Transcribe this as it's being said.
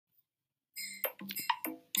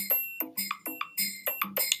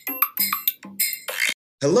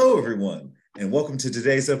Hello, everyone, and welcome to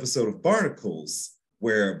today's episode of Barnacles,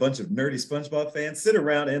 where a bunch of nerdy SpongeBob fans sit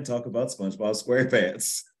around and talk about SpongeBob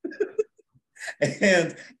SquarePants.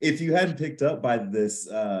 And if you hadn't picked up by this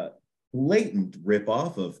blatant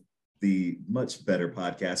ripoff of the much better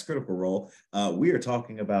podcast, Critical Role, we are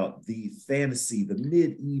talking about the fantasy, the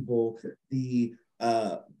medieval, the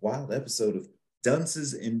wild episode of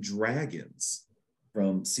Dunces and Dragons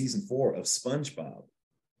from season 4 of SpongeBob.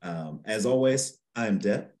 As always, I'm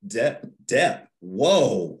Depp.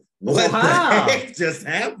 Whoa, what the heck just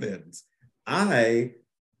happened? I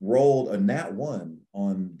rolled a nat 1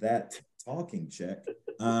 on that talking check.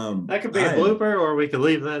 That could be a blooper, or we could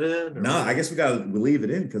leave that in. No, I guess we gotta leave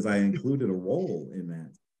it in because I included a roll in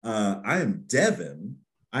that. I am Devin.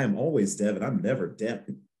 I am always Devin. I'm never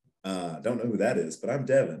Depp. Don't know who that is, but I'm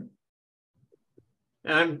Devin.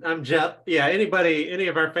 I'm Jeff. Yeah, any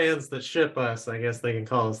of our fans that ship us, I guess they can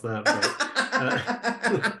call us that.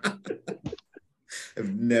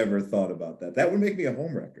 I've never thought about that. That would make me a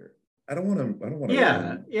homewrecker. I don't want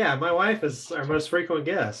to. Yeah. My wife is our most frequent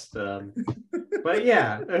guest. But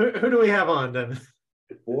yeah, who do we have on, Devin?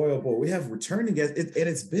 Boy, oh boy, we have returning guests, and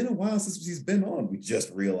it's been a while since he's been on. We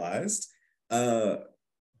just realized.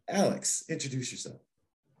 Alex, introduce yourself.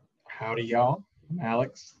 Howdy, y'all. I'm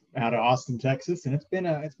Alex out of Austin, Texas, and it's been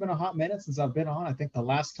a hot minute since I've been on. I think the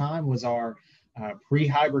last time was our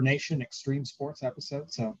pre-hibernation extreme sports episode.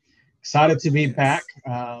 So excited to be back.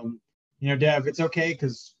 Dev, it's okay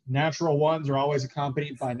because natural ones are always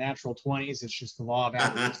accompanied by natural 20s. It's just the law of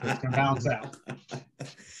averages, so it's going to balance out.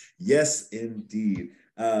 Yes, indeed.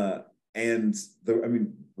 And the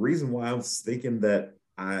reason why I was thinking that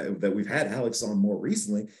we've had Alex on more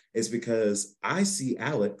recently is because I see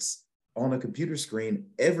Alex on a computer screen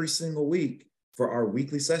every single week for our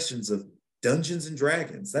weekly sessions of Dungeons and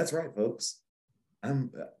Dragons. That's right, folks.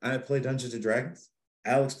 I play Dungeons and Dragons.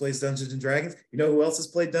 Alex plays Dungeons and Dragons. You know who else has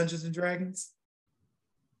played Dungeons and Dragons?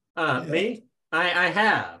 Me? I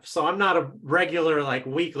have. So I'm not a regular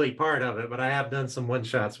weekly part of it, but I have done some one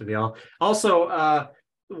shots with y'all. Also,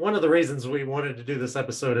 one of the reasons we wanted to do this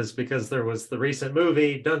episode is because there was the recent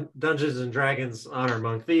movie Dungeons and Dragons Honor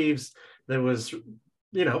Among Thieves that was,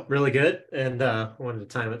 really good, and wanted to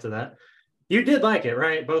time it to that. You did like it,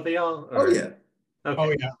 right? Both of y'all? Or? Oh yeah. Okay.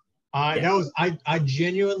 Oh yeah. I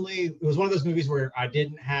genuinely, it was one of those movies where I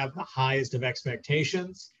didn't have the highest of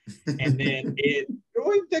expectations, and then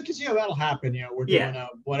because that'll happen. We're doing a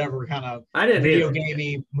whatever kind of video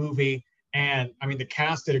gamey movie, and the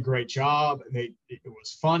cast did a great job. It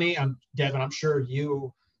was funny. Devin, I'm sure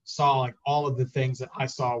you saw all of the things that I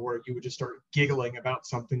saw where you would just start giggling about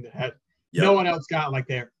something that had no one else got.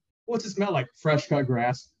 What's it smell like? Fresh cut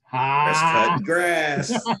grass. Fresh cut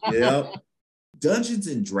grass. Yep. Dungeons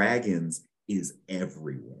and Dragons is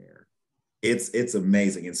everywhere. It's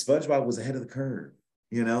amazing. And SpongeBob was ahead of the curve.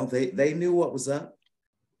 They knew what was up.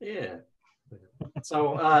 Yeah.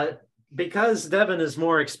 So because Devin is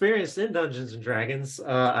more experienced in Dungeons and Dragons,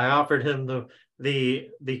 I offered him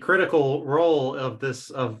the critical role of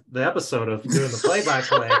the episode of doing the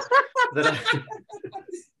play-by-play.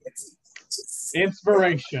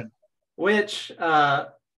 Inspiration. Which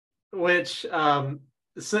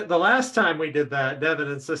so the last time we did that,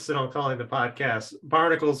 Devin insisted on calling the podcast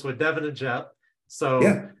Barnacles with Devin and Jeff. So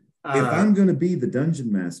yeah, if I'm going to be the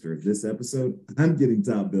dungeon master of this episode, I'm getting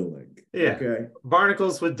top billing. Yeah. Okay.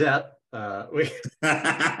 Barnacles with Depp.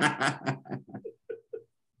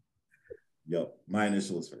 Yep. My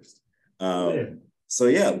initial is first. So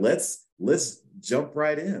yeah, let's jump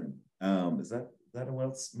right in. Is that what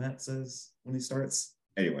else Matt says when he starts?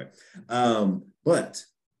 Anyway, but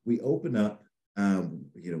we open up.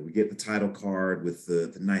 We get the title card with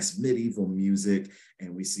the nice medieval music,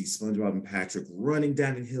 and we see SpongeBob and Patrick running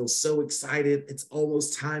down the hill, so excited. It's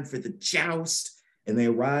almost time for the joust, and they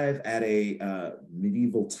arrive at a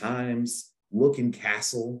medieval times looking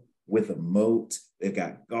castle with a moat. They've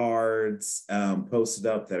got guards posted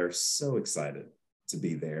up that are so excited to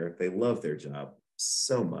be there. They love their job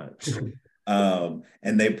so much.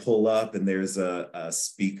 And they pull up, and there's a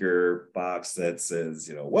speaker box that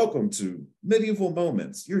says, welcome to medieval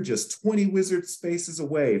moments. You're just 20 wizard spaces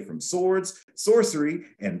away from swords, sorcery,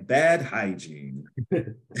 and bad hygiene.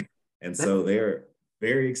 And so they're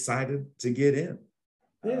very excited to get in.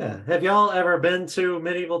 Yeah. Have y'all ever been to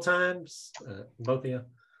medieval times? Both of you?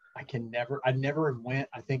 I never went.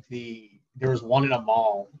 I think there was one in a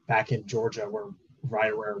mall back in Georgia where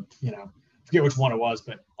forget which one it was,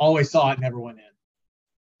 but always saw it, never went in.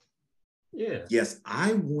 Yeah. Yes,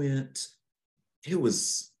 I went. It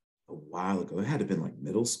was a while ago. It had to have been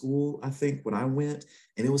middle school, I think, when I went,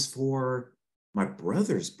 and it was for my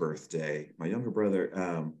brother's birthday, my younger brother,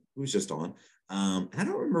 who was just on. I don't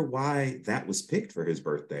remember why that was picked for his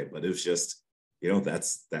birthday, but it was just,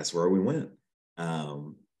 that's where we went.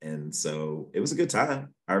 And so it was a good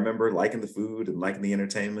time. I remember liking the food and liking the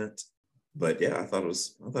entertainment. But yeah, I thought it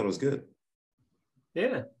was good.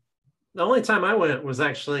 Yeah. The only time I went was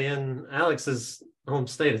actually in Alex's home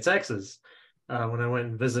state of Texas, when I went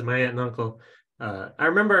and visited my aunt and uncle. I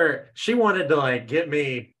remember she wanted to like get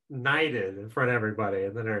me knighted in front of everybody,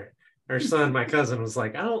 and then her son, my cousin, was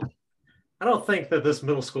like, I don't think that this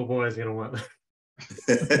middle school boy is gonna want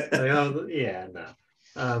that. Like, oh, yeah, no.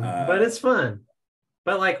 But it's fun.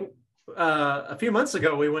 But like a few months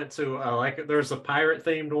ago, we went to like there's a pirate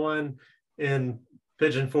themed one in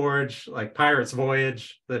Pigeon Forge, like Pirate's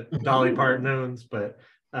Voyage that Dolly Parton owns. But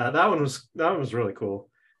that one was really cool.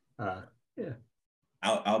 Yeah.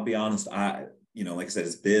 I'll be honest. Like I said,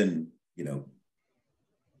 it's been,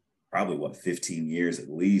 probably 15 years at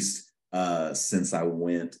least since I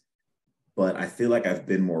went, but I feel like I've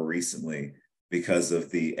been more recently because of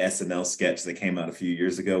the SNL sketch that came out a few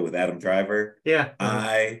years ago with Adam Driver. Yeah.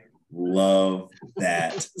 I love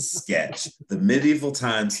that sketch. The Medieval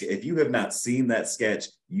Times. If you have not seen that sketch,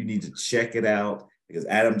 you need to check it out because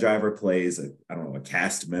Adam Driver plays a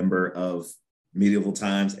cast member of Medieval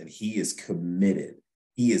Times, and he is committed.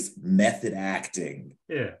 He is method acting.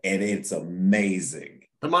 Yeah. And it's amazing.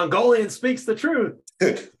 The Mongolian speaks the truth.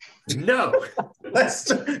 No. That's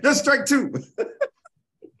strike two.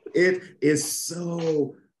 It is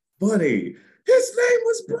so funny. His name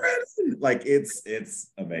was Brennan. Like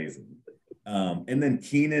it's amazing. And then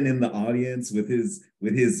Keenan in the audience with his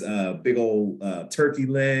big old turkey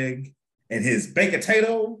leg and his baked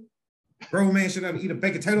potato. Grown man should have eat a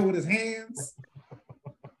baked potato with his hands.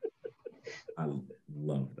 I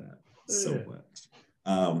love that so much.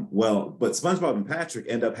 But SpongeBob and Patrick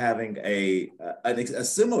end up having a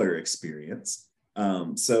similar experience.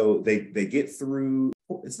 So they get through.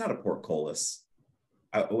 It's not a portcullis.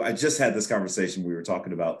 I just had this conversation. We were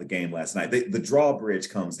talking about the game last night. The drawbridge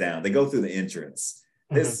comes down. They go through the entrance.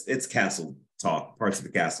 It's castle talk, parts of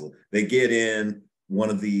the castle. They get in. One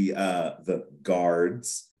of the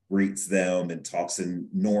guards greets them and talks in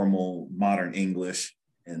normal modern English,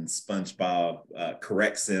 and SpongeBob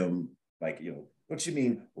corrects him, like, what you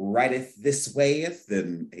mean, righteth this wayeth?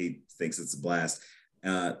 Then he thinks it's a blast.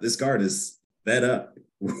 This guard is fed up.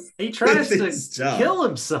 He tries to kill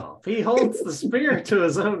himself. He holds the spear to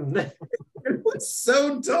his own neck. It's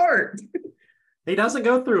so dark. He doesn't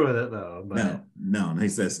go through with it though. But... No. He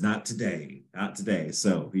says, not today.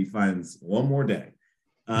 So he finds one more day.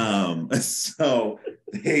 So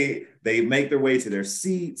they make their way to their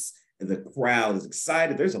seats, and the crowd is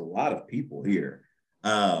excited. There's a lot of people here.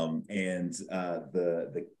 And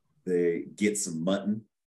they get some mutton,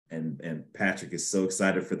 and Patrick is so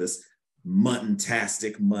excited for this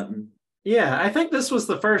mutton-tastic mutton. Yeah, I think this was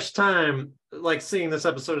the first time, like, seeing this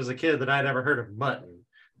episode as a kid, that I'd ever heard of mutton.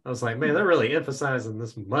 I was like, man, they're really emphasizing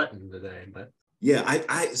this mutton today. But yeah,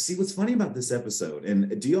 I see what's funny about this episode.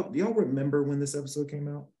 And do y'all remember when this episode came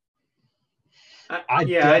out? I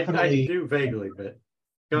do vaguely, but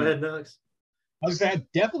go ahead, Alex. I was gonna say, I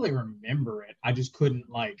definitely remember it. I just couldn't,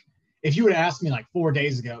 like, if you would have asked me like 4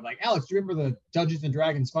 days ago, like, Alex, do you remember the Dungeons and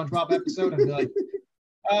Dragons SpongeBob episode? I'd be like,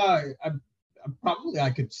 I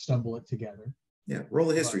could stumble it together. Yeah, roll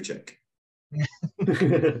a history check.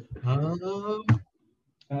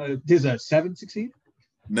 Does a 7 succeed?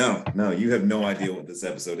 No, you have no idea what this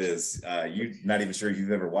episode is. You're not even sure if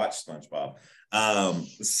you've ever watched SpongeBob.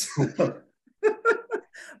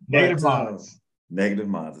 Negative mods. Negative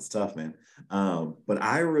mods. It's tough, man. But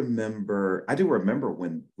I do remember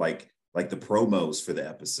when like the promos for the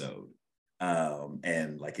episode,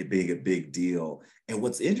 and like it being a big deal. And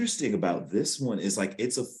what's interesting about this one is like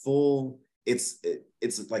it's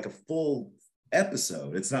like a full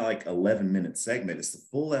episode. It's not like 11-minute segment. It's the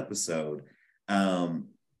full episode. And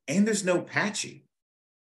there's no patchy.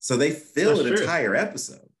 So they fill an entire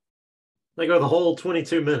episode. They go the whole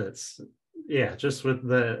 22 minutes. Yeah, just with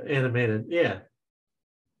the animated. Yeah.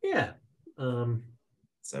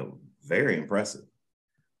 So very impressive.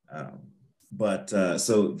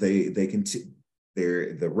 So they continue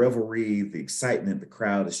the revelry, the excitement, the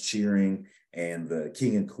crowd is cheering, and the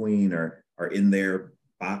king and queen are in their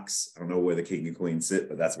box. I don't know where the king and queen sit,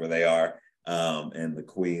 but that's where they are. And the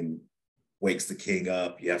queen wakes the king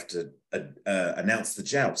up. You have to announce the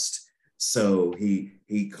joust. So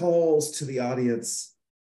he calls to the audience,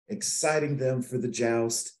 exciting them for the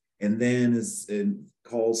joust, and then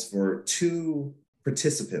calls for 2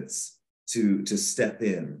 participants to step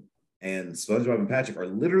in. And SpongeBob and Patrick are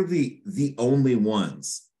literally the only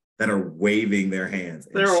ones that are waving their hands.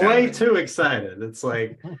 They're way too excited. It's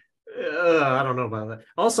like, I don't know about that.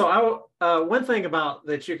 Also, one thing about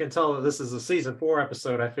that you can tell that this is a season 4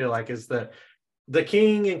 episode, I feel like, is that the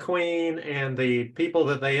king and queen and the people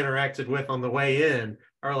that they interacted with on the way in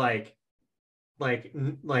are like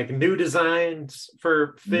new designs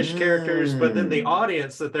for fish characters, but then the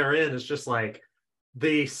audience that they're in is just like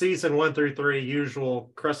the season 1 through 3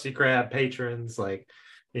 usual Krusty Krab patrons, like,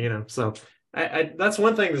 you know. So I that's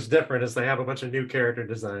one thing that's different, is they have a bunch of new character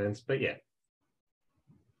designs. But yeah,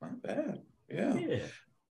 not bad. Yeah.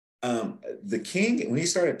 The king, when he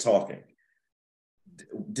started talking,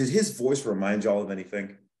 did his voice remind y'all of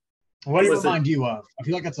anything? What did it remind you of? I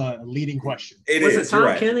feel like that's a leading question. Was it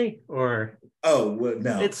Tom Kenny or? Oh, well,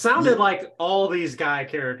 no. It sounded like all these guy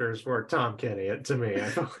characters were Tom Kenny to me.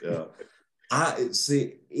 Yeah. I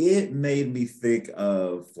see. It made me think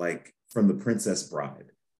of like from The Princess Bride.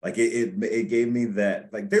 Like it gave me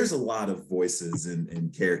that, like, there's a lot of voices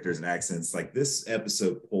and characters and accents. Like this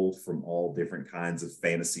episode pulled from all different kinds of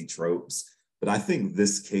fantasy tropes. But I think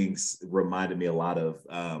this king reminded me a lot of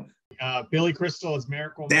Billy Crystal as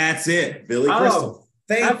Miracle. That's it. Billy Crystal.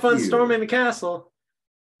 Have fun storming the castle.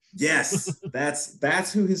 Yes,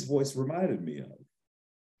 that's who his voice reminded me of.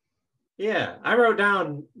 Yeah, I wrote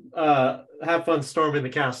down have fun storming the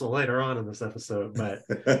castle later on in this episode, but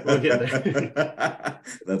we'll get there.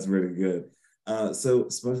 That's really good. So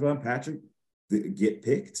SpongeBob and Patrick get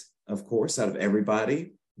picked, of course, out of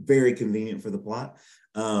everybody. Very convenient for the plot.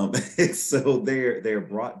 So they're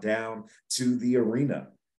brought down to the arena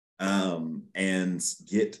and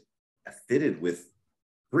get fitted with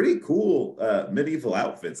pretty cool medieval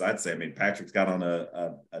outfits, I'd say. I mean, Patrick's got on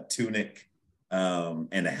a tunic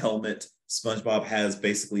and a helmet. SpongeBob has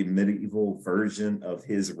basically medieval version of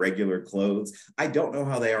his regular clothes. I don't know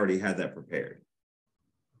how they already had that prepared.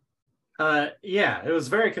 Yeah, it was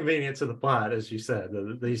very convenient to the plot, as you said.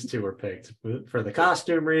 These two were picked for the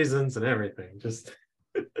costume reasons and everything. Just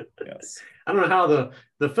yes. I don't know how the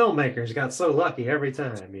filmmakers got so lucky every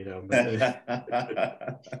time, you know.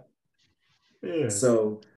 But, yeah.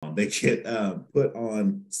 So they get put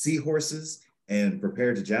on seahorses and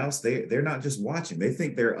prepared to joust. They're not just watching. They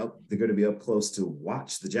think they're going to be up close to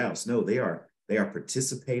watch the joust. No, they are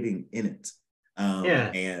participating in it.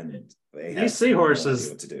 And they have these seahorses,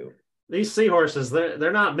 what to do. These seahorses,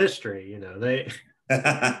 they're not mystery, you know. They're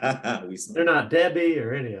not Debbie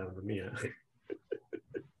or any of them, you know.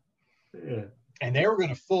 Yeah. And they were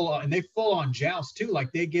going to full on joust too.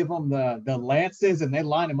 Like they give them the lances and they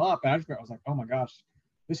line them up. And I was like, oh my gosh,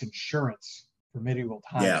 this insurance for medieval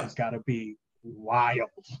times has got to be wild.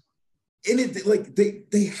 And it, like they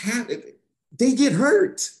get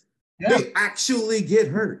hurt. Yeah. They actually get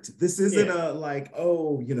hurt. This isn't a like,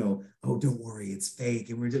 oh, you know, oh, don't worry, it's fake.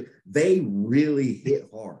 And they really hit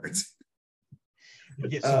hard. They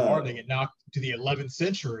get so hard they get knocked to the 11th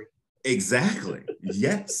century. Exactly.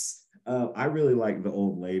 Yes. I really like the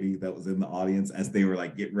old lady that was in the audience as they were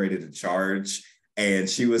like getting ready to charge. And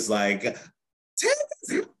she was like,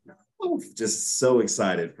 just so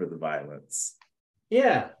excited for the violence.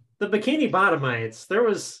 Yeah. The Bikini Bottomites,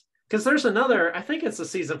 because there's another, I think it's a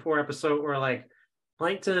season 4 episode where like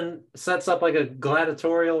Plankton sets up like a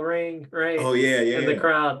gladiatorial ring, right? Oh, yeah. And the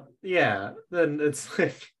crowd, then it's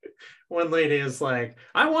like, one lady is like,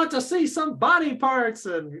 I want to see some body parts.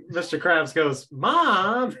 And Mr. Krabs goes,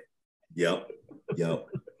 Mom. Yep.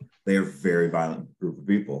 They're a very violent group of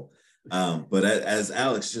people. But as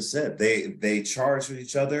Alex just said, they charge with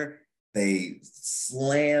each other. They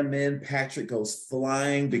slam in. Patrick goes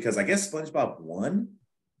flying because I guess SpongeBob won.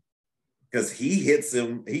 Because he hits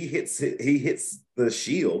him, he hits the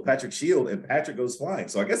shield, Patrick's shield, and Patrick goes flying.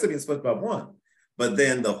 So I guess it means SpongeBob won. But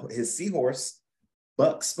then his seahorse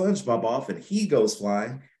bucks SpongeBob off, and he goes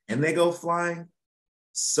flying, and they go flying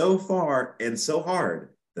so far and so hard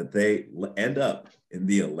that they end up in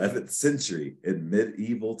the 11th century in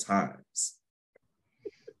medieval times.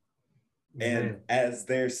 And as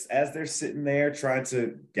they're sitting there trying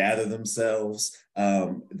to gather themselves,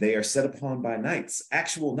 they are set upon by knights,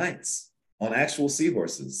 actual knights on actual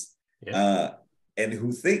seahorses, and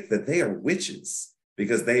who think that they are witches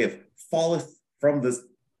because they have fallen from the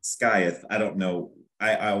skyeth. I don't know.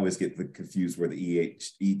 I always get confused where the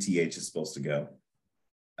ETH is supposed to go.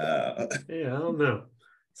 I don't know.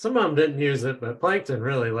 Some of them didn't use it, but Plankton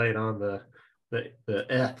really laid on the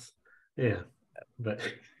eth. Yeah, but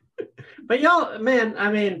y'all, man.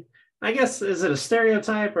 I mean, I guess is it a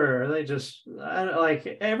stereotype or are they just like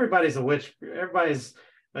everybody's a witch? Everybody's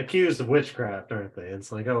accused of witchcraft, aren't they?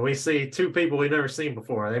 It's like, oh, we see two people we've never seen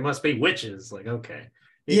before. They must be witches. Like, okay.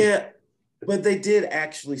 Yeah, but they did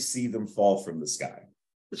actually see them fall from the sky.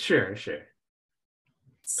 Sure.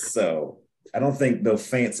 So I don't think no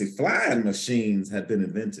fancy flying machines had been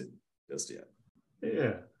invented just yet.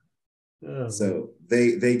 Yeah. So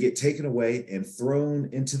they get taken away and thrown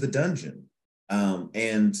into the dungeon.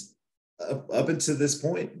 And up until this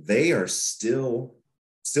point, they are still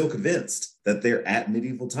convinced that they're at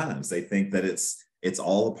medieval times. They think that it's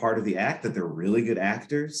all a part of the act, that they're really good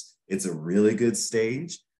actors. It's a really good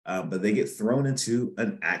stage, but they get thrown into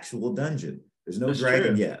an actual dungeon. There's no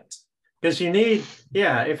dragon yet. Because you need,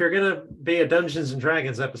 if you're going to be a Dungeons and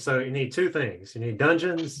Dragons episode, you need two things. You need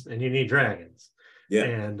dungeons and you need dragons. Yeah.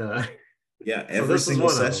 And every single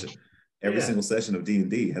session. Every single session of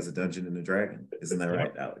D&D has a dungeon and a dragon. Isn't that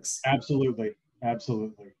right, Alex? Absolutely.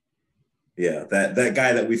 Yeah, that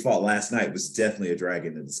guy that we fought last night was definitely a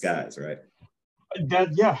dragon in disguise, right?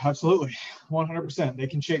 Absolutely. 100%. They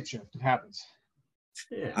can shapeshift. It happens.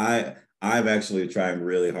 Yeah. I'm actually trying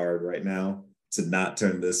really hard right now to not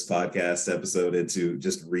turn this podcast episode into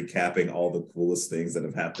just recapping all the coolest things that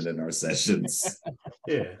have happened in our sessions.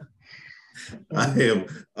 Yeah. I am,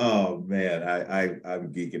 oh man,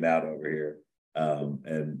 I'm geeking out over here.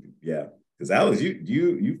 And yeah, because Alex,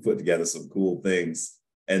 you put together some cool things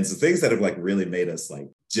and some things that have like really made us like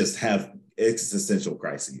just have existential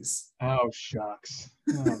crises. Oh shucks.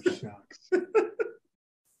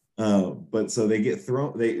 But so they get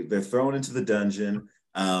thrown, they're thrown into the dungeon,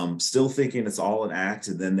 still thinking it's all an act,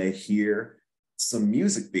 and then they hear some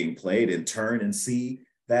music being played and turn and see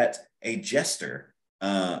that a jester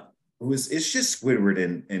it's just Squidward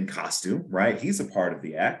in costume, right? He's a part of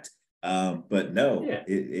the act. But no,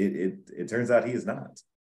 it turns out he is not.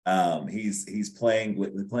 He's playing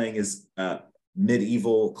his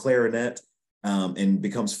medieval clarinet, and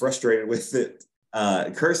becomes frustrated with it.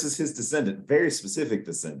 Curses his descendant, very specific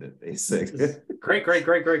descendant, they say. Great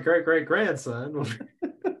grandson.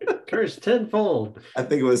 Cursed tenfold. I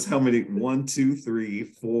think it was how many? 1, 2, 3,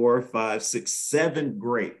 4, 5, 6, 7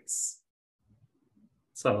 greats.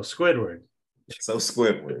 So Squidward.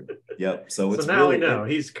 Yep. So it's now really, we know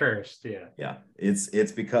he's cursed. Yeah. Yeah. It's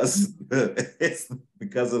because of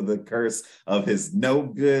the curse of his no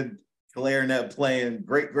good clarinet playing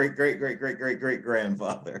great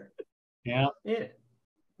grandfather. Yeah.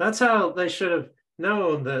 That's how they should have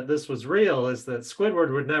known that this was real, is that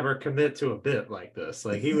Squidward would never commit to a bit like this.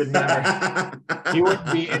 Like he would never he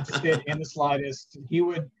wouldn't be interested in the slightest. He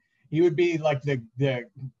would be like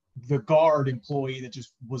the guard employee that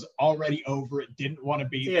just was already over it, didn't want to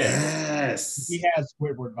be there. Yes. He has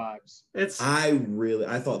Squidward vibes.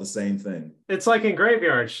 I thought the same thing. It's like in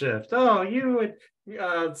Graveyard Shift. Oh, you would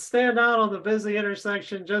stand out on the busy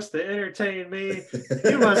intersection just to entertain me.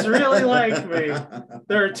 You must really like me.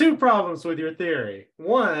 There are 2 problems with your theory.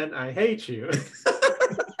 1, I hate you.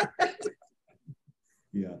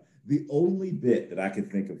 Yeah. The only bit that I can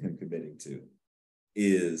think of him committing to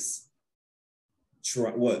is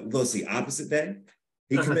let's see, Opposite Day.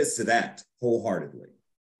 He commits to that wholeheartedly.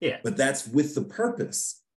 Yeah. But that's with the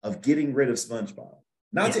purpose of getting rid of SpongeBob,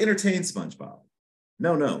 not to entertain SpongeBob.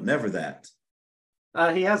 No, never that.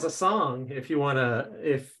 He has a song if you want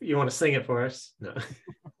to sing it for us. No.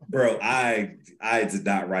 Bro, I did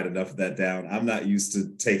not write enough of that down. I'm not used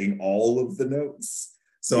to taking all of the notes.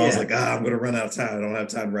 So I was like, I'm going to run out of time. I don't have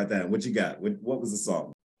time to write that down. What you got? What was the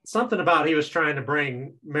song? Something about he was trying to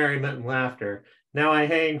bring merriment and laughter. Now I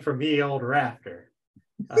hang from ye old rafter.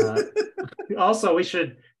 Also, we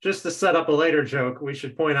should, just to set up a later joke, we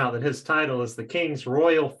should point out that his title is the King's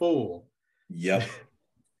Royal Fool. Yep.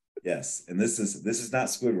 Yes, and this is not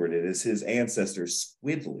Squidward. It is his ancestor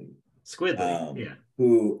Squidly.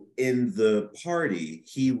 Who in the party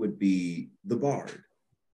he would be the bard.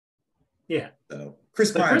 Yeah. So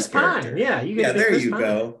Chris Pine's character. Yeah, you get there you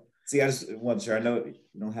go. See, I just want sure I know you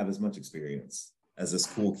don't have as much experience as us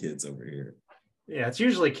cool kids over here. Yeah, it's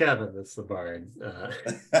usually Kevin that's the bard.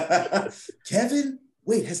 Kevin?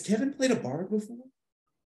 Wait, has Kevin played a bard before?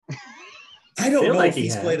 I don't know if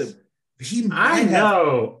he's played a. I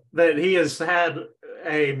know that he has had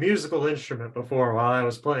a musical instrument before while I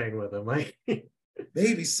was playing with him. Like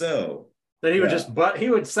maybe so. That he would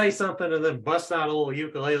he would say something and then bust out a little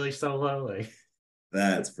ukulele solo. Like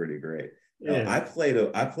that's pretty great. Yeah. I played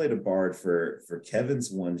a bard for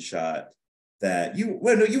Kevin's one shot that you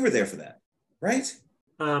were there for that, right?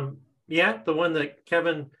 Yeah, the one that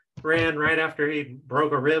Kevin ran right after he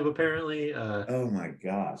broke a rib, apparently. Oh my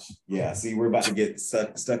gosh. Yeah, see, we're about to get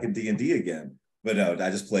stuck in D&D again. But no, I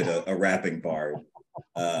just played a rapping bard,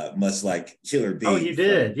 much like Killer B. Oh, you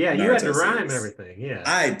did? Yeah, you had to rhyme series. Everything. Yeah,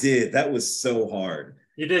 I did. That was so hard.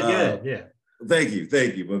 You did good. Yeah. Thank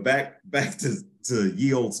you. But back to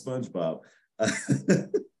ye old SpongeBob.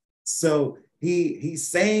 So he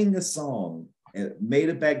sang a song and made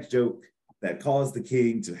a back joke that caused the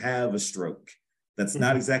king to have a stroke. That's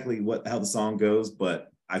not exactly how the song goes,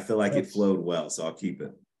 but I feel like it flowed well, so I'll keep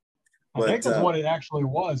it. I think that's what it actually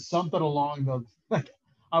was. Something along the like,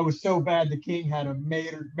 I was so bad the king had a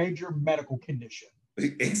major medical condition.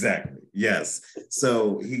 Exactly. Yes.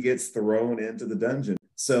 So he gets thrown into the dungeon.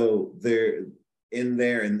 So they're in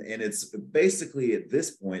there, and it's basically at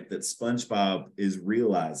this point that SpongeBob is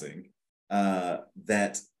realizing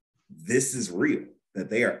that this is real, that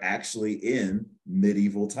they are actually in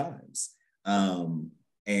medieval times. And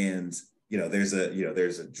there's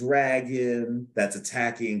a dragon that's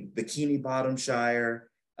attacking Bikini Bottom Shire,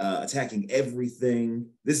 attacking everything.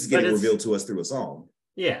 This is getting revealed to us through a song.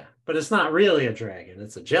 Yeah, but it's not really a dragon.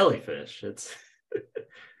 It's a jellyfish. It's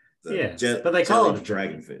but they call it a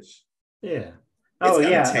dragonfish. Yeah. It's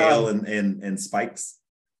got a tail and spikes.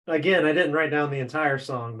 Again, I didn't write down the entire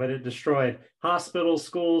song, but it destroyed hospitals,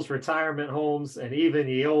 schools, retirement homes, and even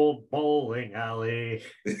the old bowling alley.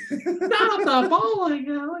 Not the bowling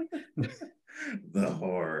alley. The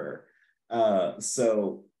horror.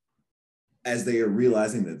 So as they are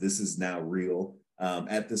realizing that this is now real,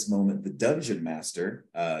 at this moment, the dungeon master,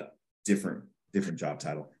 different job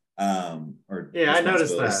title. I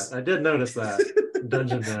noticed that. I did notice that.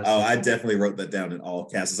 Dungeon master. Oh, I definitely wrote that down in all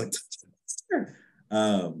caps. It's like dungeon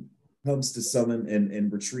master. Comes to summon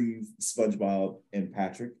and retrieve SpongeBob and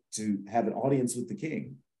Patrick to have an audience with the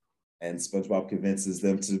king. And SpongeBob convinces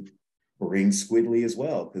them to bring Squidly as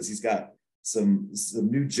well, because he's got some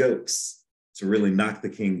new jokes to really knock the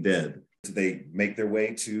king dead. They make their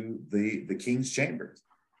way to the king's chambers.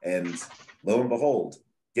 And lo and behold,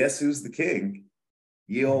 guess who's the king?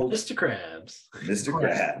 Ye old Mr. Krabs. Mr.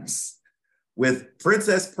 Krabs. With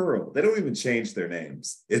Princess Pearl. They don't even change their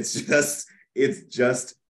names. It's just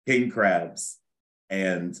King Krabs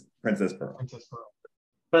and Princess Pearl.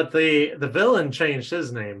 But the villain changed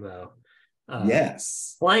his name though.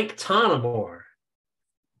 Yes. Plank Tonamore.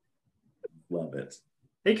 Love it.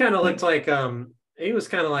 He kind of looked like he was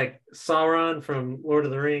kind of like Sauron from Lord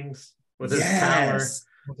of the Rings with his tower.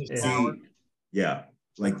 Yeah.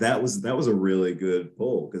 Like that was a really good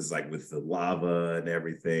pull, because like with the lava and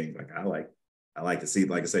everything, like I like to see,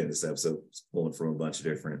 like I said, this episode pulling from a bunch of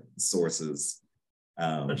different sources.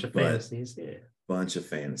 Bunch of fantasies.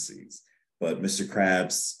 But Mr.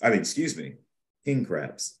 Krabs, King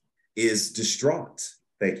Krabs is distraught.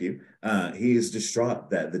 Thank you. He is distraught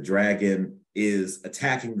that the dragon is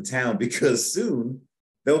attacking the town, because soon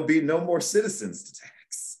there'll be no more citizens to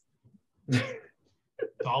tax.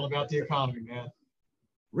 It's all about the economy, man.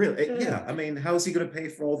 Really? Yeah. I mean, how is he going to pay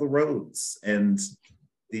for all the roads and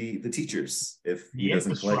the teachers if he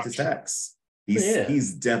doesn't collect his tax?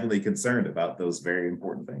 He's definitely concerned about those very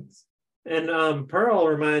important things. And Pearl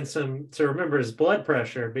reminds him to remember his blood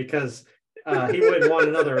pressure, because he wouldn't want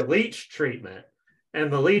another leech treatment.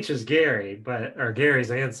 And the leech is Gary, or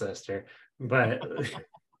Gary's ancestor. But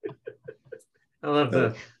I love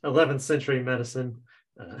the 11th century medicine.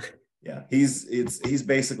 Yeah, he's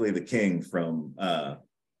basically the king from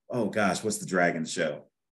oh gosh, what's the dragon show?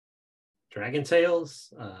 Dragon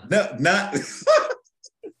Tales? No, not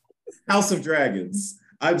House of Dragons.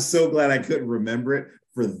 I'm so glad I couldn't remember it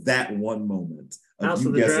for that one moment of House you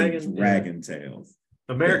of the guessing Dragon Tales.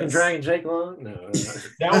 American Dragon Jake Long? No.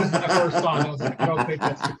 That was my first thought. I was like, I don't think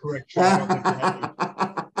that's the correct show.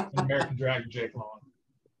 American Dragon Jake Long.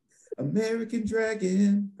 American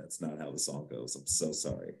Dragon. That's not how the song goes. I'm so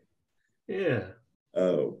sorry. Yeah.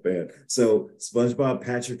 Oh, man. So SpongeBob,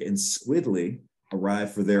 Patrick, and Squidly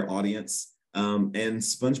arrive for their audience. And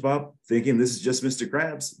SpongeBob, thinking this is just Mr.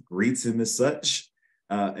 Krabs, greets him as such.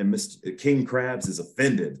 And Mr. King Krabs is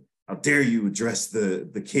offended. How dare you address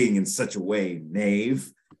the king in such a way,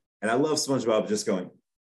 knave? And I love SpongeBob just going,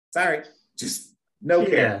 sorry, just no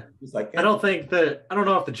care. Just like, I don't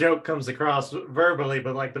know if the joke comes across verbally,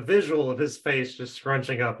 but like the visual of his face just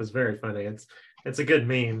scrunching up is very funny. It's a good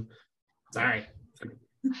meme. Sorry.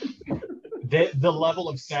 The level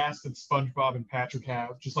of sass that SpongeBob and Patrick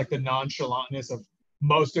have, just like the nonchalantness of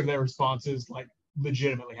most of their responses, like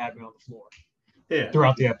legitimately had me on the floor. Yeah.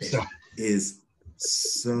 Throughout the episode. Is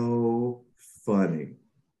so funny.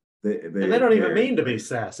 They don't even mean to be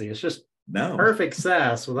sassy. It's just perfect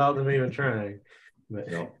sass without them even trying.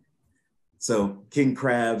 But. No. So King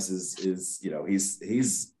Krabs is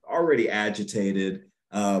he's already agitated,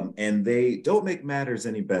 and they don't make matters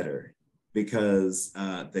any better, because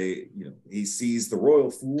he sees the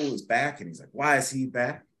royal fool is back, and he's like, why is he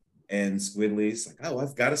back? And Squidly's like, oh,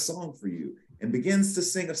 I've got a song for you, and begins to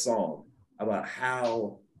sing a song about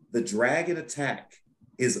how the dragon attack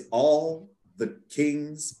is all the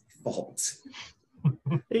king's fault.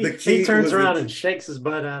 He turns around and shakes his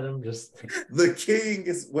butt at him. Just the king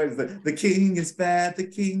is what is that? The king is bad. The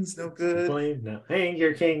king's no good. Blame no. Hang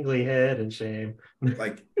your kingly head in shame.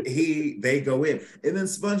 Like they go in, and then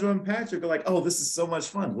SpongeBob and Patrick are like, "Oh, this is so much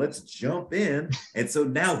fun. Let's jump in." And so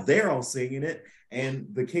now they're all singing it, and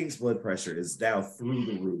the king's blood pressure is now through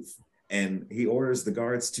the roof. And he orders the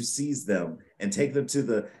guards to seize them and take them to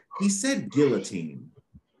the. He said guillotine.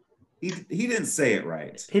 He didn't say it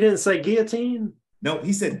right. He didn't say guillotine. No,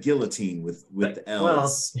 he said guillotine with L's. Well,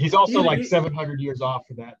 he's also like 700 years off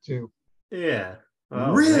for that too. Yeah.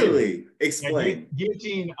 Oh, really? Explain. Yeah,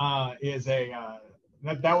 guillotine is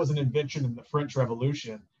that was an invention in the French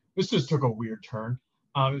Revolution. This just took a weird turn.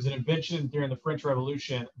 It was an invention during the French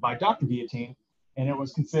Revolution by Dr. Guillotine, and it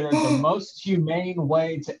was considered the most humane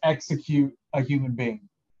way to execute a human being.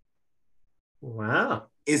 Wow.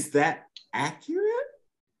 Is that accurate?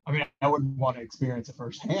 I mean, I wouldn't want to experience it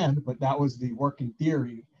firsthand, but that was the working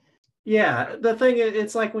theory. Yeah, the thing is,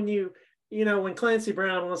 it's like when when Clancy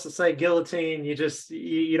Brown wants to say guillotine,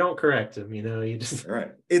 you don't correct him. You just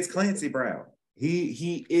right. It's Clancy Brown.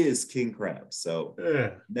 He is King Crab, so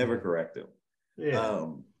never correct him. Yeah.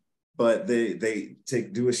 But they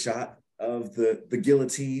do a shot of the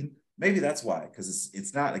guillotine. Maybe that's why, because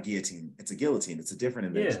it's not a guillotine, it's a guillotine. It's a different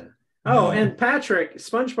invention. Yeah. Oh, and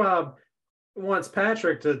SpongeBob wants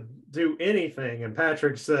Patrick to do anything, and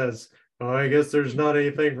Patrick says, "Oh, I guess there's not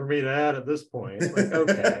anything for me to add at this point." Like,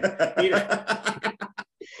 okay.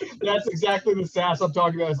 That's exactly the sass I'm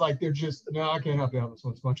talking about. It's like they're just, no, I can't help you on this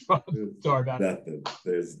one, SpongeBob. Sorry about nothing.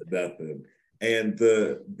 There's nothing. And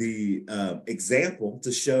the example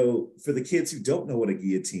to show for the kids who don't know what a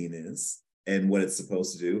guillotine is and what it's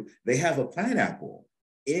supposed to do, they have a pineapple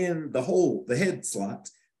in the head slot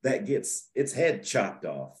that gets its head chopped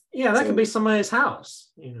off. Yeah, that could be somebody's house.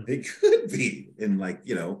 It could be in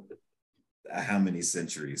how many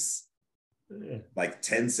centuries? Yeah. Like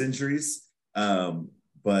 10 centuries.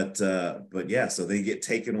 But yeah, so they get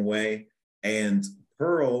taken away, and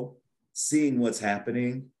Pearl, seeing what's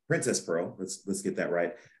happening, Princess Pearl, let's get that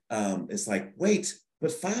right. It's like, wait,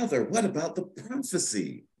 but Father, what about the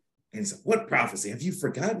prophecy? And he's like, what prophecy? Have you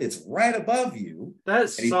forgotten? It's right above you.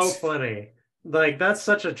 That's so funny. Like, that's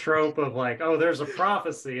such a trope of like, oh, there's a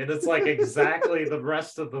prophecy, and it's like exactly the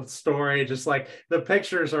rest of the story. Just like the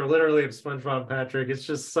pictures are literally of SpongeBob and Patrick. It's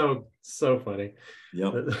just so funny.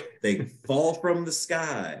 Yep. They fall from the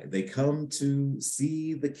sky. They come to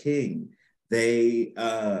see the king. They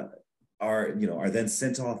are then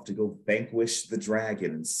sent off to go vanquish the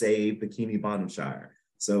dragon and save Bikini Bottomshire.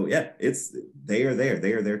 So yeah, they are there.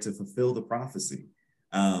 They are there to fulfill the prophecy.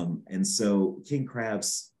 And so King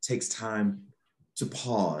Krabs takes time to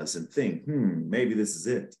pause and think, maybe this is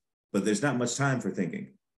it. But there's not much time for thinking,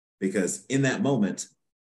 because in that moment,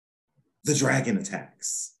 the dragon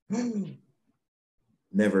attacks.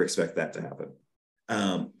 Never expect that to happen.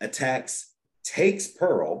 Attacks, takes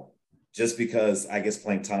Pearl, just because I guess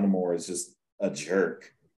Planktonomore is just a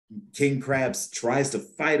jerk. King Krabs tries to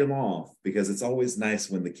fight him off, because it's always nice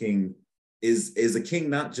when the king is a king,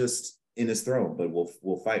 not just in his throne, but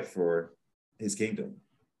will fight for his kingdom.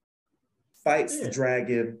 Fights the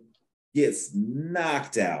dragon, gets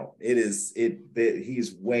knocked out.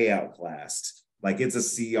 He's way outclassed. Like, it's a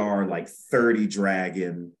CR like 30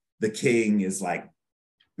 dragon. The king is like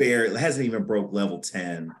barely, hasn't even broke level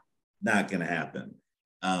 10. Not gonna happen.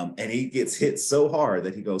 And he gets hit so hard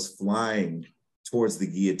that he goes flying towards the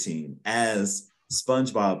guillotine as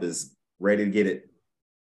SpongeBob is ready to get it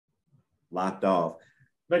locked off.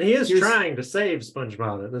 But he is trying to save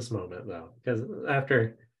SpongeBob at this moment, though, because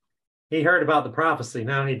after he heard about the prophecy,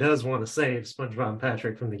 now he does want to save SpongeBob and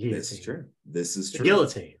Patrick from the guillotine. This is true. The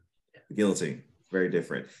guillotine. The guillotine. Very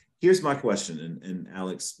different. Here's my question, and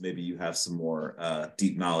Alex, maybe you have some more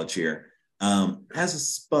deep knowledge here. As a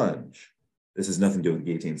sponge, this has nothing to do with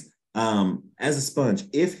guillotines. As a sponge,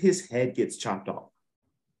 if his head gets chopped off,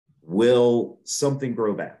 will something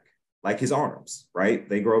grow back? Like his arms, right?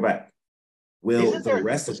 They grow back. Will the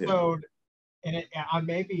rest of him? And it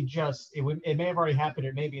may have already happened,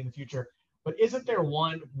 it may be in the future, but isn't there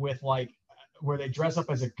one with like where they dress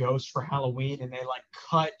up as a ghost for Halloween and they like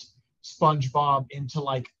cut SpongeBob into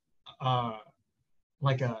like a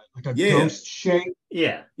ghost shape?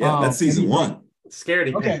 Yeah. That's season 1.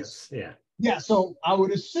 Scaredy pants. Yeah. Yeah, so I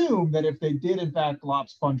would assume that if they did in fact lop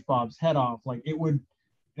SpongeBob's head off, like it would,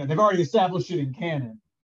 they've already established it in canon.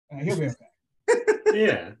 He'll be okay.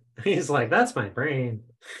 Yeah. He's like, that's my brain.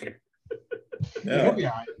 Yeah. He'll be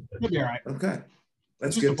all right. He'll be all right. Okay.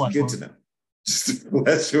 That's good to know. Just a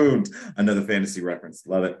flesh wound. Another fantasy reference.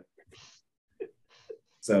 Love it.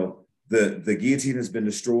 So the guillotine has been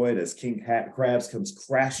destroyed as King Krabs comes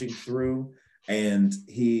crashing through, and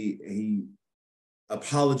he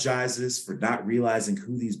apologizes for not realizing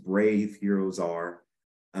who these brave heroes are,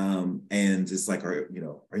 and it's like, are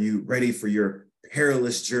you ready for your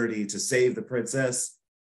perilous journey to save the princess?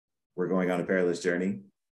 We're going on a perilous journey.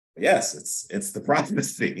 Yes, it's the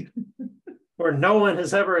prophecy. Where no one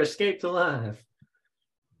has ever escaped alive.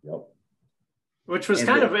 Yep. Which was it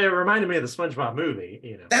reminded me of the SpongeBob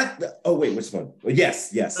movie, Oh wait, which one? Yes.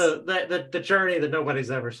 The journey that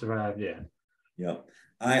nobody's ever survived. Yeah. Yep.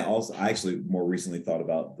 I actually more recently thought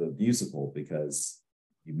about the musical because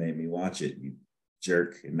you made me watch it, you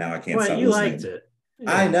jerk, and now I can't stop listening. You liked it.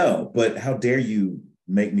 Yeah. I know, but how dare you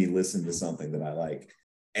make me listen to something that I like?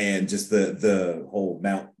 And just the whole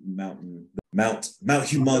Mount Humongous. I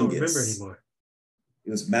don't remember anymore.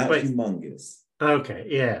 It was Mount Humongous. Okay,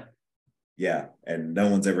 yeah. Yeah, and no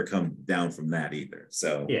one's ever come down from that either.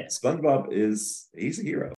 So yeah. SpongeBob he's a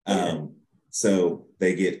hero. Yeah. So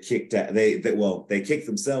they get kicked out. They kick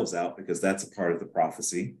themselves out because that's a part of the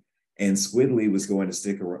prophecy. And Squidly was going to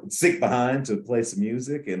stick behind to play some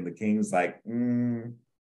music, and the king's like,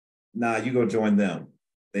 nah, you go join them.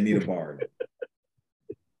 They need a bard.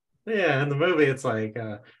 Yeah, in the movie, it's like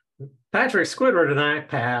Patrick, Squidward, and I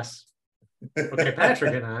pass. Okay,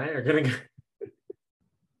 Patrick and I are gonna go.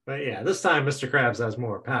 But yeah, this time Mr. Krabs has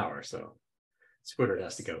more power, so Squidward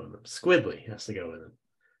has to go with him. Squidly has to go with him.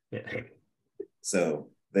 Yeah. So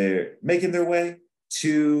they're making their way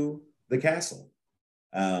to the castle,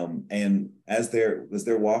 and as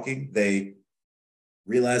they're walking, they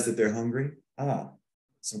realize that they're hungry.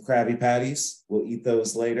 Some Krabby Patties. We'll eat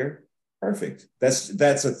those later. Perfect. That's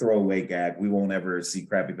a throwaway gag. We won't ever see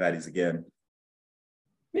Krabby Patties again.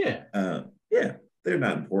 Yeah. Yeah, they're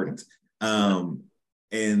not important.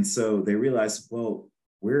 And so they realize, well,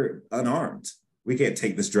 we're unarmed. We can't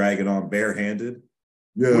take this dragon on barehanded.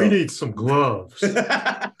 Yeah. We need some gloves.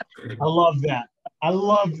 I love that.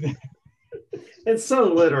 It's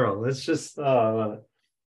so literal. It's just,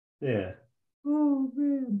 yeah. Oh,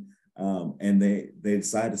 man. And they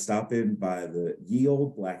decide to stop in by the ye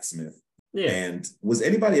old blacksmith. Yeah. And was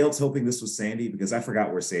anybody else hoping this was Sandy? Because I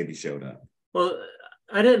forgot where Sandy showed up. Well,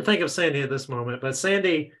 I didn't think of Sandy at this moment, but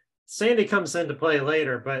Sandy comes into play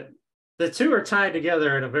later, but the two are tied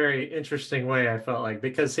together in a very interesting way, I felt like,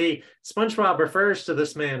 because SpongeBob refers to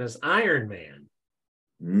this man as Iron Man.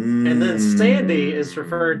 And then Sandy is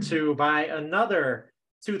referred to by another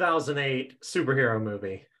 2008 superhero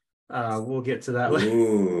movie. We'll get to that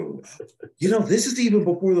later. This is even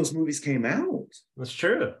before those movies came out. That's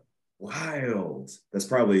true. Wild. That's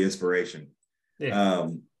probably inspiration. Yeah.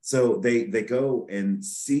 So they go and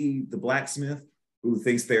see the blacksmith, who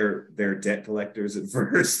thinks they're debt collectors at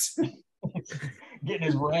first. Getting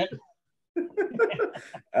his rent.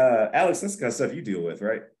 Alex, that's the kind of stuff you deal with,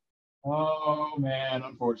 right? Oh man,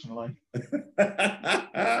 unfortunately.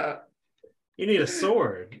 You need a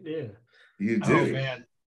sword. Yeah. You do.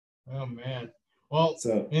 Oh man. Well,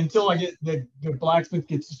 until I get the blacksmith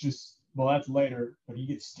gets just, well, that's later, but he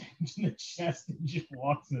gets stabbed in the chest and just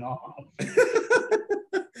walks it off.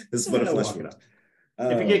 This is what a flesh wound.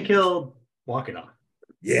 If you get killed, walk it off.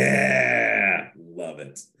 Yeah, love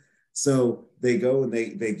it. So they go and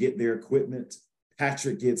they get their equipment.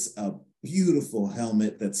 Patrick gets a beautiful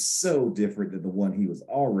helmet that's so different than the one he was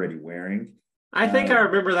already wearing. I think I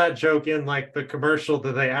remember that joke in like the commercial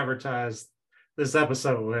that they advertised this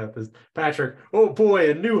episode with. Is Patrick, oh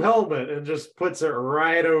boy, a new helmet, and just puts it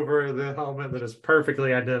right over the helmet that is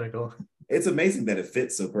perfectly identical. It's amazing that it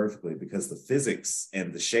fits so perfectly because the physics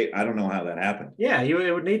and the shape, I don't know how that happened. Yeah,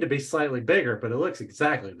 it would need to be slightly bigger, but it looks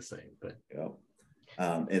exactly the same. But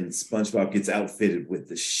and SpongeBob gets outfitted with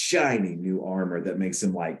the shiny new armor that makes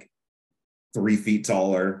him like 3 feet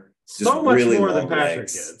taller. So much really more than Patrick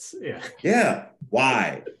gets. Yeah. Yeah.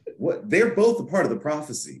 Why? What? They're both a part of the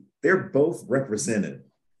prophecy. They're both represented.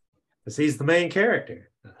 Because he's the main character.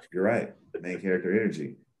 You're right. Main character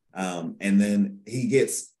energy. And then he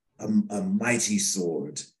gets a mighty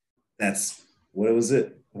sword. That's, what was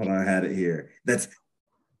it? When I had it here. That's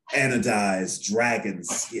anodized dragon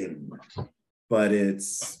skin. But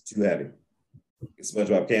it's too heavy.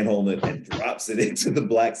 SpongeBob can't hold it and drops it into the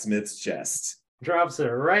blacksmith's chest. Drops it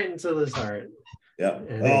right into his heart. Yep.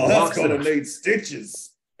 Oh, that's gonna need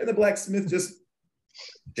stitches. And the blacksmith just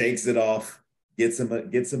shakes it off, goes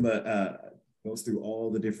through all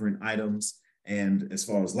the different items. And as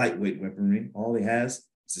far as lightweight weaponry, all he has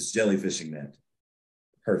is this jellyfishing net.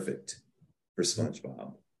 Perfect for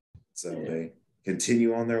SpongeBob. So they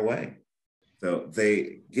continue on their way. So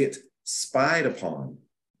they get spied upon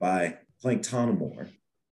by Planktonomore,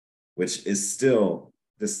 which is still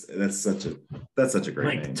That's such a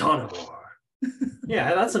great name. Tanamor.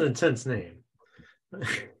 Yeah, that's an intense name. But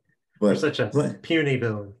For such a puny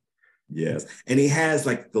villain. Yes. And he has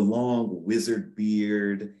like the long wizard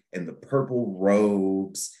beard and the purple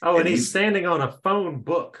robes. Oh, and he's standing on a phone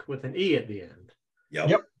book with an E at the end.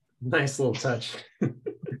 Yep. Nice little touch.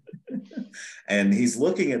 And he's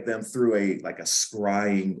looking at them through a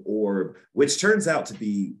scrying orb, which turns out to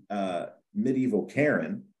be medieval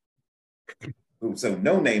Karen. So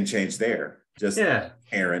no name change there. Just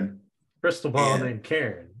Karen. Crystal ball named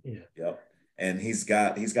Karen. Yeah. Yep. And he's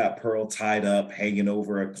got Pearl tied up, hanging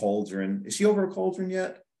over a cauldron. Is she over a cauldron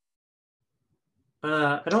yet?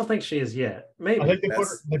 I don't think she is yet. Maybe. I think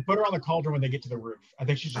they put her on the cauldron when they get to the roof. I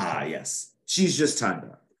think she's just yes. She's just tied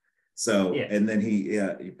up. So, and then he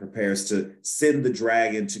prepares to send the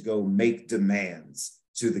dragon to go make demands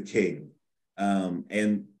to the king.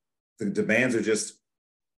 And the demands are just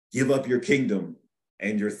give up your kingdom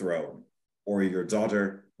and your throne, or your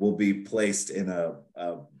daughter will be placed in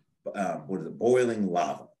boiling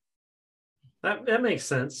lava. That makes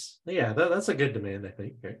sense. Yeah, that's a good demand, I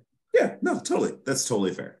think. Yeah, no, totally. That's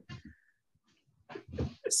totally fair.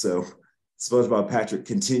 So SpongeBob Patrick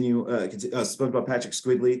SpongeBob Patrick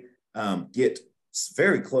Squiggly get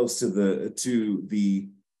very close to the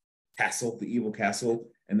castle, the evil castle,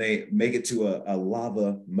 and they make it to a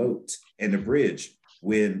lava moat and a bridge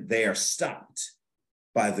when they are stopped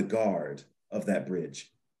by the guard of that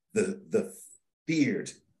bridge. The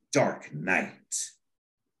feared Dark Knight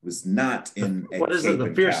was not in a what is it?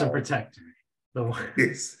 The fearsome protector.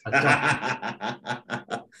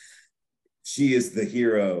 She is the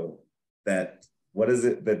hero that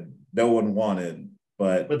no one wanted,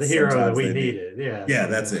 but the hero that we needed. Yeah,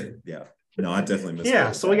 that's it. Yeah. No, I definitely missed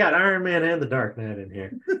that. So we got Iron Man and the Dark Knight in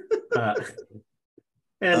here.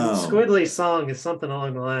 And Squiggly's song is something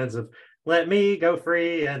along the lines of "Let me go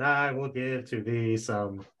free, and I will give to thee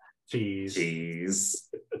some cheese."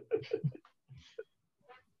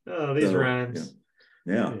 Oh, these rhymes.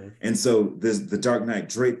 Yeah. And so there's the Dark Knight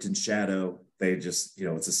draped in shadow. They just,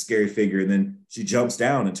 it's a scary figure. And then she jumps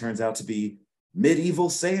down and turns out to be medieval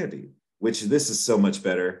Sandy, which this is so much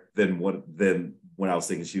better than when I was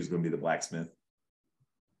thinking she was going to be the blacksmith.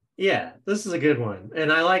 Yeah, this is a good one.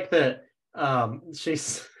 And I like that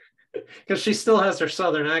she's, because she still has her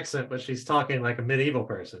Southern accent, but she's talking like a medieval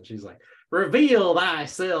person. She's like, reveal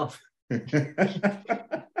thyself.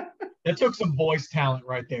 That took some voice talent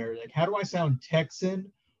right there. Like, how do I sound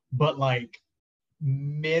Texan, but like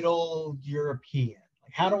Middle European?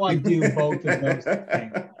 Like, how do I do both of those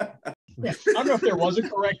things? Yeah, I don't know if there was a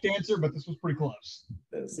correct answer, but this was pretty close.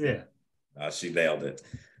 She nailed it.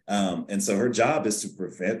 And so her job is to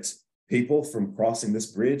prevent people from crossing this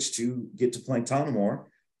bridge to get to Planktonomore.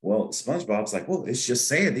 Well, SpongeBob's like, well, it's just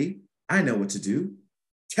Sandy. I know what to do.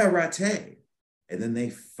 Karate. And then they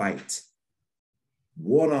fight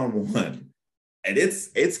one-on-one. And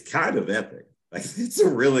it's kind of epic. Like, it's a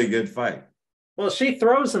really good fight. Well, she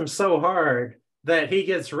throws him so hard that he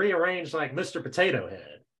gets rearranged like Mr. Potato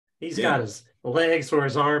Head. He's got his legs where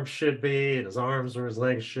his arms should be and his arms where his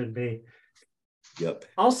legs should be. Yep.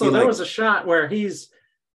 Also, there was a shot where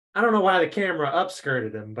I don't know why the camera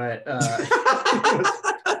upskirted him, but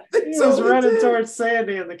he was running towards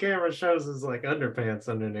Sandy and the camera shows his like underpants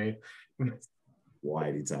underneath.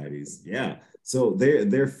 Whitey tighties. Yeah. So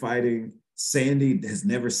they're fighting. Sandy has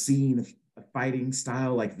never seen a fighting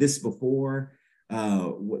style like this before.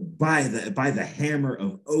 By the hammer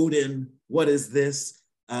of Odin. What is this?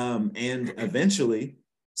 And eventually,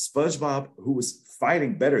 SpongeBob, who was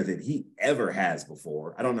fighting better than he ever has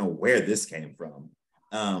before. I don't know where this came from.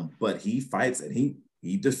 But he fights and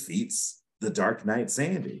he defeats the Dark Knight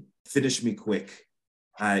Sandy. Finish me quick.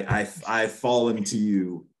 I've fallen to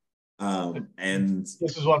you. And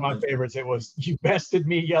this is one of my favorites. It was, you bested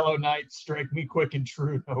me, Yellow Knight, strike me quick and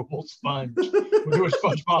true, noble sponge. To which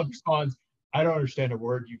SpongeBob responds, I don't understand a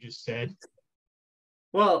word you just said.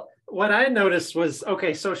 Well, what I noticed was,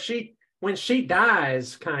 okay, so when she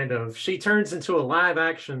dies, she turns into a live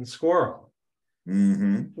action squirrel.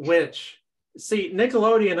 Mm-hmm. Which, see,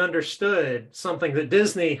 Nickelodeon understood something that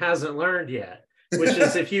Disney hasn't learned yet, which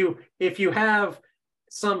is if you have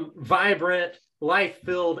some vibrant,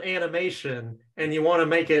 life-filled animation and you want to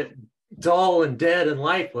make it dull and dead and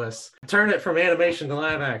lifeless, turn it from animation to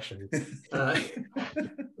live action.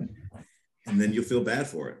 And then you'll feel bad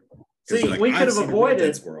for it. See, like, we could have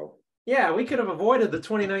avoided squirrel. Yeah, we could have avoided the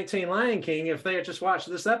 2019 Lion King if they had just watched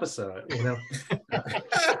this episode,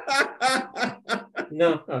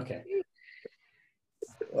 No, okay.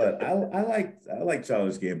 But I like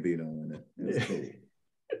Childish Gambino in it. It was cool.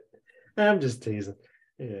 I'm just teasing.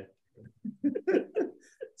 Yeah.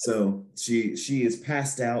 So she is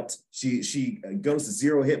passed out. She goes to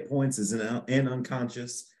 0 hit points and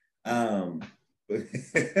unconscious. But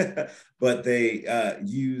they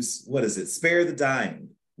use, what is it? Spare the dying,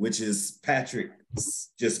 which is Patrick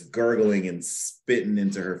just gurgling and spitting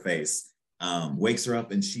into her face. Wakes her up,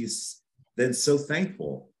 and she's then so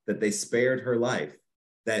thankful that they spared her life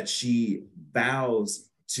that she vows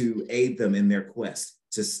to aid them in their quest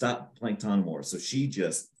to stop Planktonomore. So she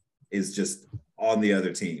is just on the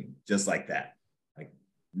other team, just like that. Like,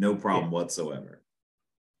 no problem whatsoever.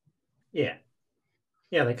 Yeah.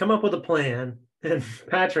 Yeah, they come up with a plan, and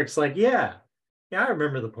Patrick's like, yeah, I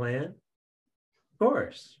remember the plan. Of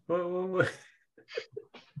course.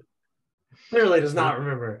 Clearly does not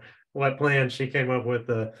remember what plan she came up with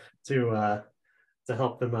to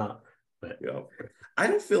help them out. But I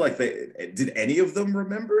don't feel like did any of them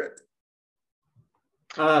remember it?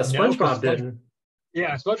 SpongeBob didn't.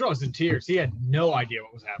 Yeah, SpongeBob was in tears. He had no idea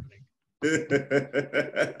what was happening.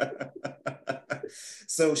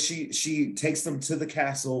 So she takes them to the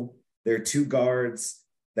castle. There are 2 guards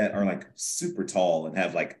that are like super tall and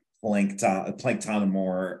have like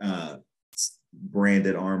Planktonomore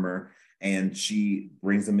branded armor, and she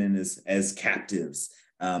brings them in as captives,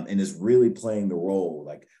 and is really playing the role.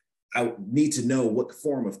 Like, I need to know what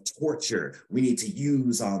form of torture we need to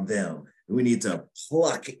use on them. We need to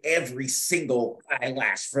pluck every single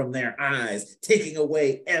eyelash from their eyes, taking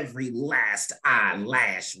away every last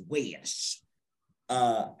eyelash wish.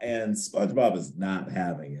 And SpongeBob is not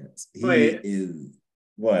having it. He is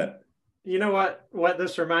what? You know what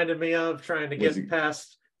this reminded me of? Trying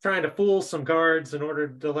to fool some guards in order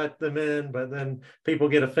to let them in, but then people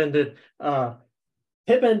get offended.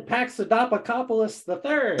 Pippin Paxidopacopoulos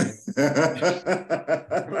III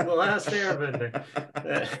from The Last Airbender.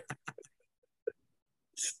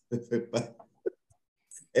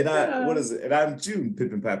 What is it? And I'm June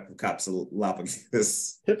Pippin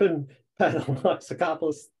Paxidopacopoulos. Pippin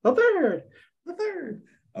Paxidopacopoulos III.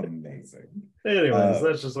 Amazing. Anyways,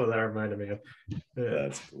 that's just what that reminded me of.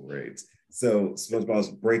 That's great. So SpongeBob's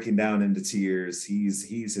breaking down into tears.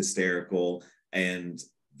 He's hysterical, and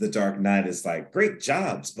the Dark Knight is like, "Great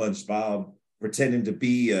job, SpongeBob, pretending to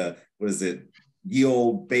be ye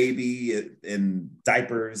old baby in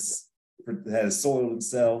diapers that has soiled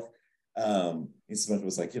himself." And SpongeBob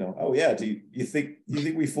was like, "Oh yeah, do you think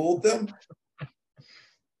we fooled them?"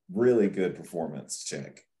 Really good performance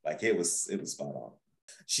check. Like, it was spot on.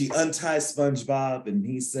 She unties SpongeBob, and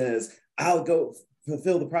he says, "I'll go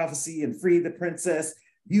fulfill the prophecy and free the princess.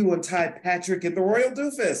 You untie Patrick and the Royal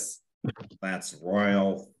Doofus." That's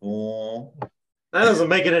royal fool. That doesn't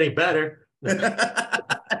make it any better.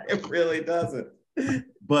 It really doesn't.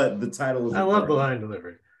 But the title is, I love the line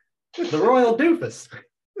delivery. The Royal Doofus.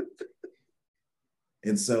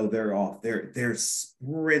 And so they're off. They're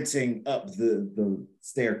sprinting up the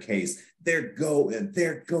staircase. They're going.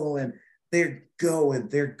 They're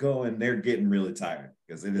getting really tired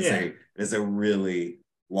because it is a really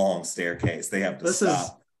long staircase. They have to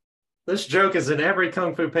stop. This joke is in every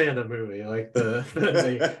Kung Fu Panda movie, like the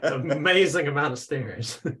amazing amount of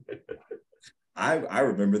stairs. I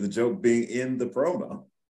remember the joke being in the promo.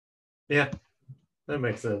 Yeah, that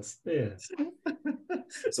makes sense. Yeah.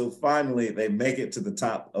 So finally, they make it to the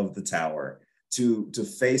top of the tower to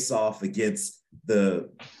face off against the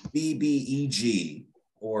BBEG,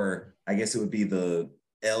 or I guess it would be the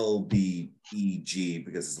LBEG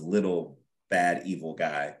because it's a little bad evil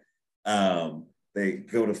guy. They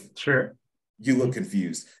go to sure. You look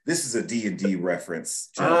confused. This is a D&D reference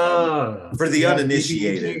for the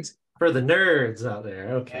uninitiated. For the nerds out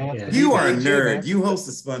there. Okay. Yeah. You are a nerd. You host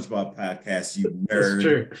the SpongeBob podcast, you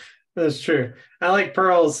nerd. That's true. I like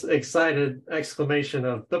Pearl's excited exclamation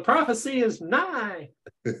of "the prophecy is nigh."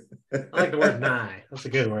 I like the word nigh. That's a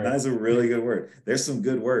good word. That's a really good word. There's some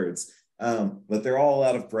good words. But they're all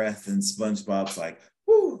out of breath, and SpongeBob's like,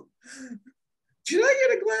 "Whoo, should I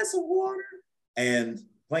get a glass of water?" And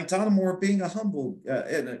Planktonomore, being a humble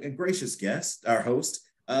and a gracious guest, our host,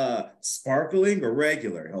 sparkling or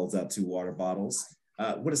regular, holds out 2 water bottles.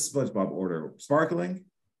 What does SpongeBob order? Sparkling?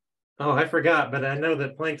 Oh, I forgot, but I know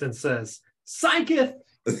that Plankton says, "Psycheth!"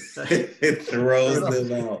 It throws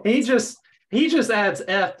them out. He just adds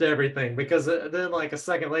F to everything, because then like a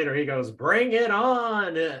second later he goes, "Bring it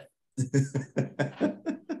on."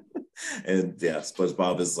 And yeah,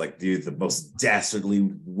 SpongeBob is like, dude, the most dastardly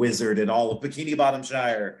wizard in all of Bikini Bottom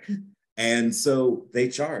Shire. And so they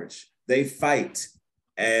charge, they fight,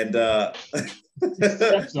 and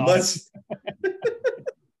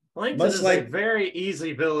Plankton is like a very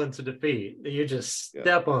easy villain to defeat. You just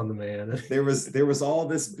step on the man. There was all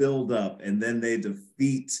this build up, and then they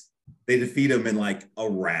defeat they defeat him in like a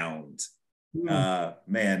round.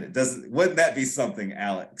 Man, wouldn't that be something,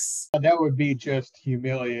 Alex? That would be just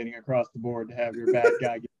humiliating across the board to have your bad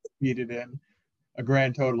guy get defeated in a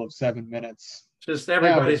grand total of 7 minutes. Just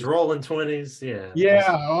everybody's rolling 20s. Yeah.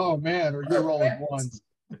 Oh man, or you're rolling ones.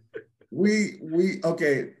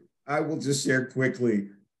 Okay. I will just share quickly.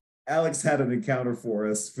 Alex had an encounter for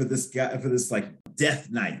us for this like death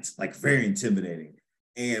knight, like very intimidating.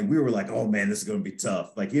 And we were like, oh man, this is going to be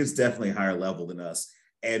tough. Like he was definitely higher level than us.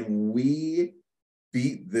 And we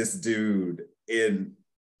beat this dude in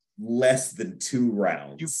less than 2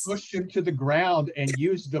 rounds. You pushed him to the ground and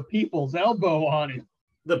used the people's elbow on him.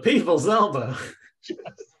 The people's elbow.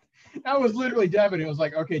 That was literally Devin. It was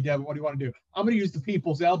like, okay, Devin, what do you want to do? I'm going to use the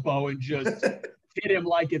people's elbow and just hit him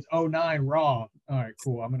like it's 09 Raw. All right,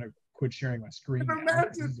 cool. I'm going to quit sharing my screen.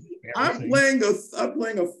 I'm playing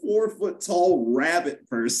a 4 foot tall rabbit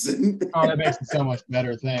person. Oh, that makes it so much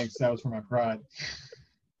better. Thanks. That was for my pride.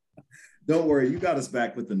 Don't worry, you got us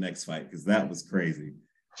back with the next fight because that was crazy.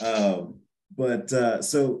 So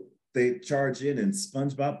they charge in and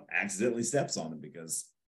SpongeBob accidentally steps on him because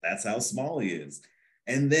that's how small he is.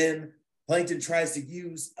 And then Plankton tries to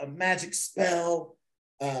use a magic spell,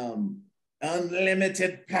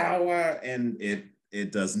 unlimited power, and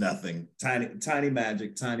it does nothing. Tiny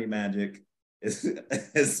magic.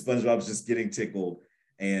 SpongeBob's just getting tickled,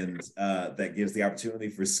 and that gives the opportunity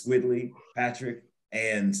for Squidly, Patrick,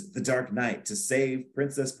 and the Dark Knight to save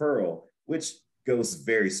Princess Pearl, which goes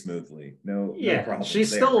very smoothly. No problem.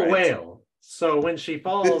 She's still a whale. So when she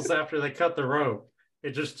falls after they cut the rope,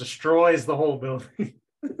 it just destroys the whole building.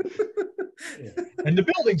 And the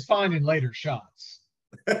building's fine in later shots.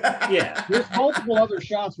 Yeah. There's multiple other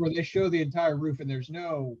shots where they show the entire roof and there's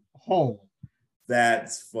no hole.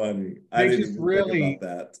 That's funny. I didn't even think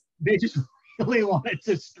about that. They just really wanted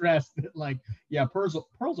to stress that, like, yeah, Pearl's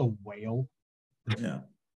a whale. Yeah.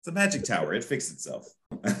 It's a magic tower. It fixed itself.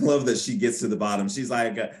 I love that she gets to the bottom. She's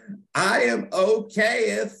like, I am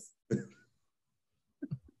okay if.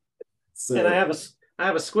 And I have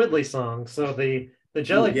a Squidly song. So the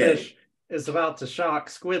jellyfish is about to shock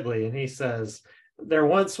Squidly, and he says, "There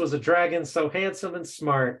once was a dragon so handsome and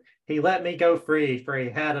smart. He let me go free, for he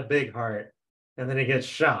had a big heart." And then he gets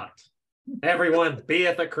shot. Everyone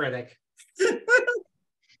beeth a critic.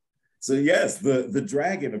 So yes, the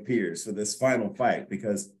dragon appears for this final fight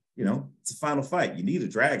because, it's a final fight. You need a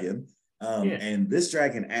dragon. And this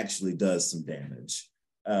dragon actually does some damage.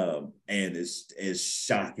 And is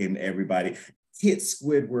shocking everybody. Hit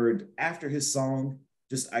Squidward after his song,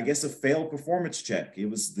 just I guess a failed performance check. The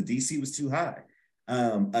DC was too high.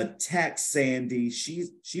 Attacks Sandy.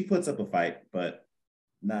 She puts up a fight, but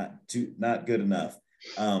not good enough.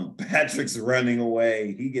 Patrick's running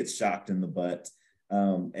away. He gets shocked in the butt.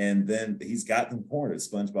 And then he's got them cornered.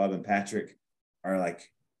 SpongeBob and Patrick are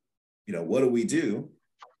like, what do we do?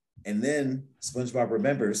 And then SpongeBob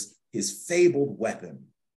remembers his fabled weapon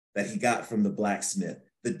that he got from the blacksmith,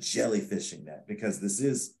 the jellyfishing net, because this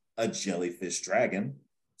is a jellyfish dragon.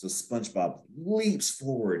 So SpongeBob leaps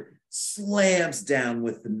forward, slams down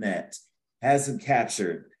with the net, has him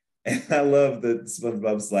captured. And I love that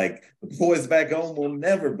SpongeBob's like, the boys back home will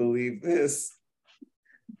never believe this.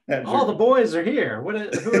 All the boys are here. Who are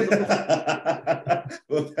the boys?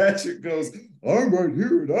 Well, Patrick goes, I'm right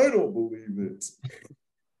here and I don't believe it.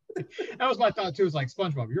 That was my thought too. It's like,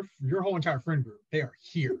 SpongeBob, your whole entire friend group, they are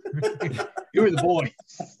here. You're the boys.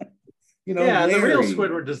 The real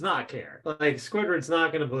Squidward does not care. Like, Squidward's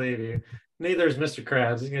not going to believe you. Neither is Mr.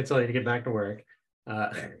 Krabs. He's going to tell you to get back to work.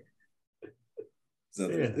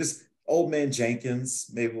 This old man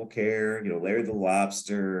Jenkins maybe will care. Larry the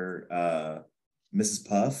Lobster, Mrs.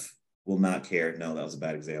 Puff will not care. No, that was a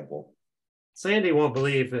bad example. Sandy won't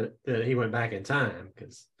believe that he went back in time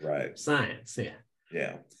because science.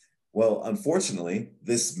 Yeah. Well, unfortunately,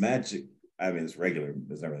 this magic, it's regular,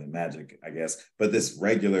 it's not really magic, I guess, but this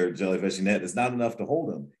regular jellyfish net is not enough to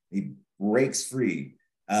hold him. He breaks free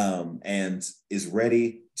and is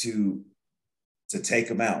ready to take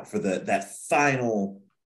him out for that final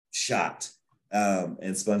shot. And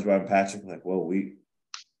SpongeBob and Patrick are like, well,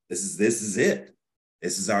 this is it.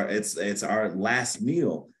 It's our last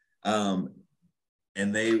meal.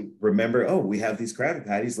 And they remember, we have these Krabby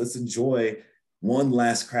Patties. Let's enjoy one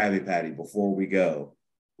last Krabby Patty before we go.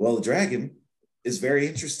 Well, the dragon is very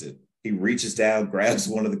interested. He reaches down, grabs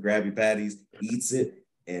one of the Krabby Patties, eats it,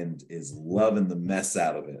 and is loving the mess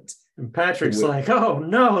out of it. And Patrick's like, oh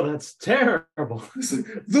no, that's terrible.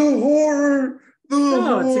 The horror!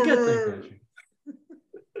 Horror! It's a good thing, Patrick.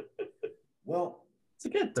 Well, it's a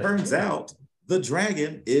good thing. Turns out the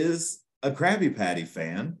dragon is a Krabby Patty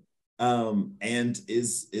fan. and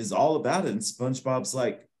is all about it. And SpongeBob's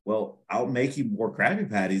like, well, I'll make you more Krabby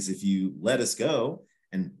Patties if you let us go.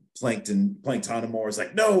 And Planktonomore is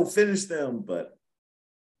like, no, finish them. But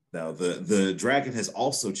no, the dragon has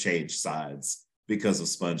also changed sides because of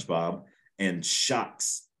SpongeBob and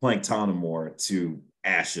shocks Planktonomore to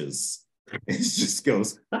ashes. It just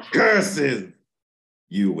goes, curses!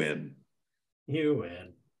 You win. You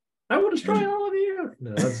win. I will destroy all of you.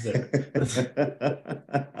 No, that's different.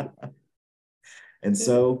 And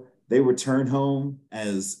so they return home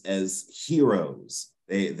as heroes.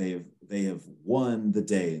 They have won the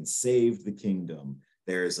day and saved the kingdom.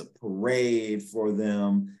 There's a parade for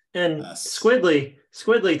them. And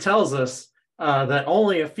Squidly tells us that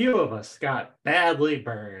only a few of us got badly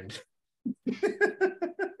burned.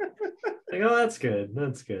 Like, oh, that's good.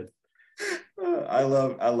 That's good. I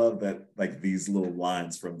love that, like, these little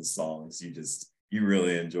lines from the songs you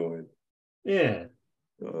really enjoyed. Yeah.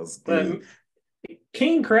 But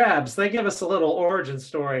King Krabs, they give us a little origin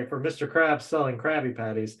story for Mr. Krabs selling Krabby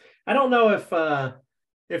Patties. I don't know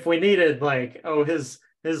if we needed, like, his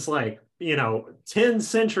like, 10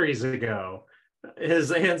 centuries ago,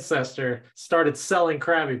 his ancestor started selling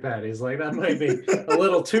Krabby Patties. Like, that might be a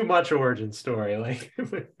little too much origin story. Like,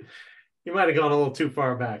 you might have gone a little too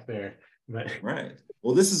far back there. But right.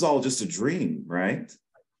 Well, this is all just a dream, right?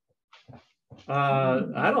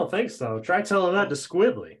 I don't think so. Try telling that to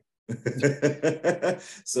Squidly.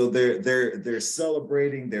 So they're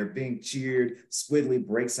celebrating, they're being cheered. Squidly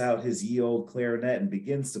breaks out his ye old clarinet and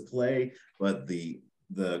begins to play, but the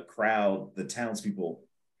crowd, the townspeople,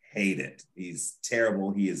 hate it. He's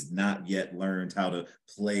terrible. He has not yet learned how to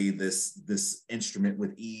play this instrument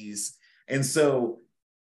with ease. And so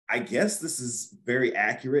I guess this is very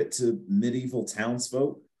accurate to medieval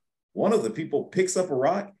townsfolk. One of the people picks up a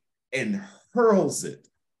rock and hurls it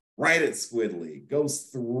right at Squidly, goes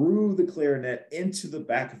through the clarinet into the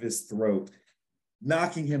back of his throat,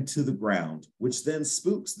 knocking him to the ground, which then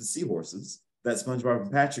spooks the seahorses that SpongeBob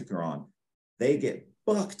and Patrick are on. They get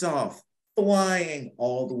bucked off, flying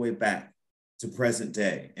all the way back to present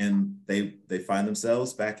day. And they find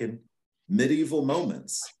themselves back in medieval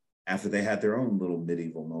moments after they had their own little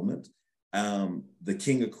medieval moment. The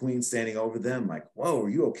king or queen standing over them like, whoa, are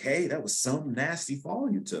you okay? That was some nasty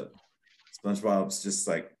fall you took. SpongeBob's just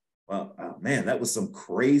like, well, oh, man, that was some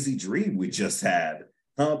crazy dream we just had.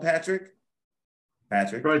 Huh, Patrick?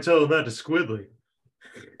 Probably tell them that to Squidly.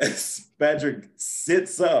 Patrick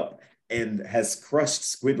sits up and has crushed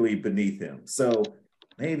Squidly beneath him. So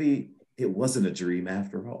maybe it wasn't a dream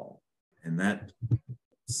after all. And that,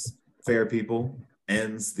 fair people,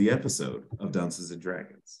 ends the episode of Dunces and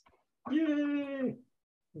Dragons. Yay!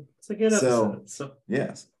 It's a good episode. So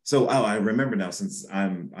yes. So I remember now, since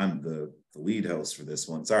I'm the lead host for this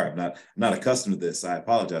one. Sorry, I'm not accustomed to this. I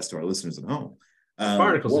apologize to our listeners at home.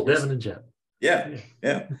 Particles of Devin and Jet. Yeah.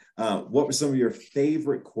 What were some of your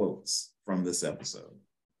favorite quotes from this episode?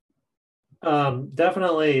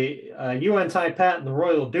 Definitely you untie Pat and the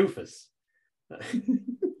Royal Doofus.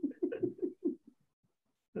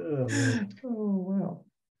 Oh wow.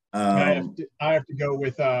 I have to go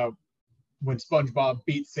with when SpongeBob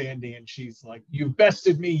beats Sandy and she's like, "You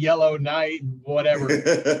bested me, Yellow Knight," and whatever.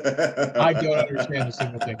 I don't understand a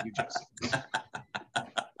single thing you just said.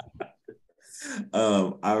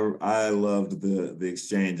 I loved the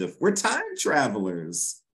exchange of, we're time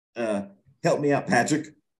travelers. Help me out,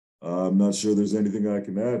 Patrick. I'm not sure there's anything I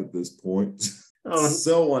can add at this point.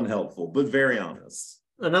 So unhelpful, but very honest.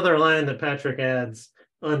 Another line that Patrick adds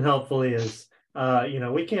unhelpfully is,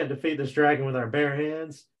 we can't defeat this dragon with our bare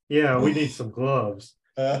hands. Yeah, we need some gloves.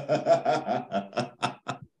 Man,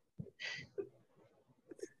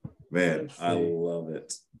 I love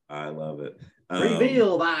it.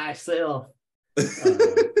 Reveal thyself.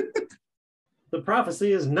 The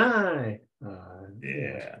prophecy is nigh.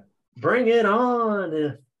 Yeah. Bring it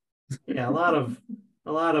on. Yeah, a lot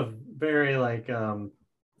of very like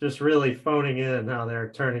just really phoning in how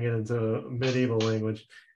they're turning it into medieval language.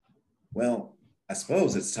 Well, I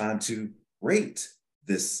suppose it's time to rate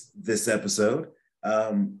this episode.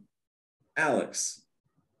 Alex,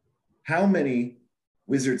 how many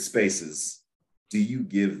wizard spaces do you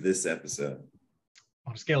give this episode?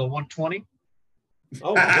 On a scale of 120?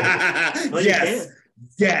 Oh, well, yes.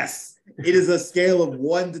 It is a scale of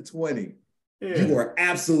 1 to 20. Yeah. You are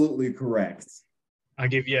absolutely correct. I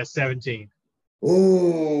give you a 17.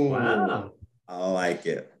 Oh, wow! I like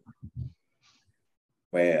it.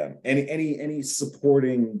 Wow. Any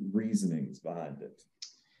supporting reasonings behind it?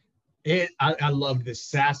 I loved the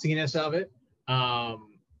sassiness of it.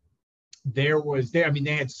 I mean,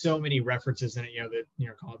 they had so many references in it,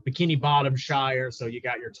 that, called Bikini Bottom Shire. So you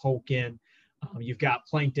got your Tolkien, you've got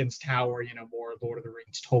Plankton's Tower, more Lord of the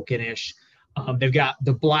Rings Tolkien-ish. They've got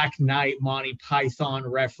the Black Knight, Monty Python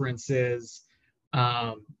references.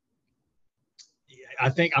 I'm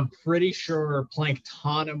pretty sure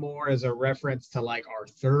Planktonomor is a reference to like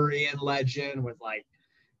Arthurian legend with like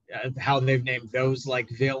how they've named those like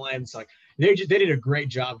villains. Like they did a great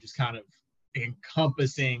job just kind of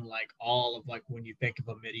encompassing like all of like when you think of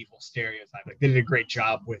a medieval stereotype. Like they did a great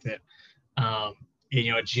job with it.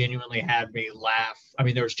 It genuinely had me laugh. I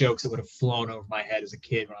mean, there was jokes that would have flown over my head as a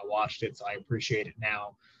kid when I watched it, so I appreciate it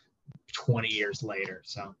now 20 years later.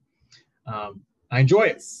 So I enjoy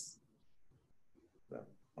it.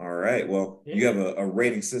 All right. Well, you have a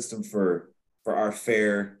rating system for our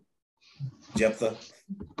fair Jephthah.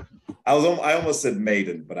 I almost said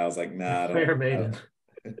maiden, but I was like, nah, I don't. Fair maiden.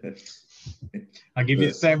 I'll give you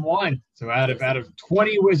the same one. So out of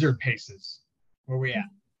 20 wizard paces, where we at?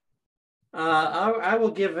 I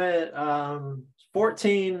will give it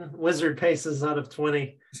 14 wizard paces out of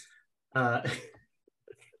 20.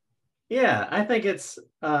 Yeah, I think it's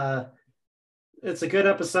a good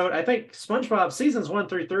episode. I think SpongeBob seasons 1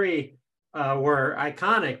 through 3 were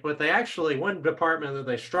iconic, but one department that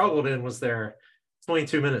they struggled in was their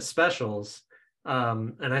 22-minute specials.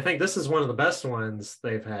 And I think this is one of the best ones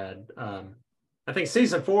they've had. I think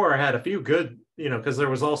season 4 had a few good, because there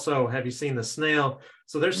was also Have You Seen the Snail?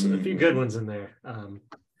 So there's a few good ones in there.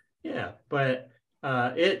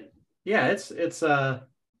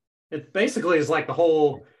 It basically is like the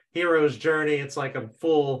whole hero's journey. It's like a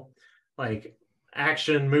full like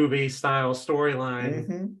action movie style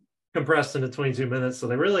storyline compressed into 22 minutes. So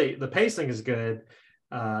the pacing is good.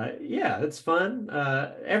 It's fun.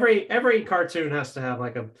 Every cartoon has to have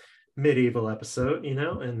like a medieval episode,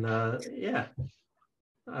 and I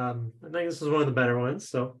think this is one of the better ones.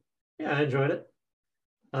 So yeah, I enjoyed it.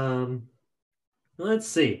 Let's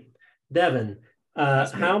see, Devin,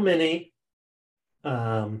 how many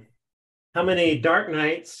Dark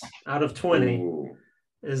Knights out of 20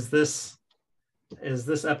 is this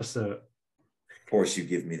episode? Of course, you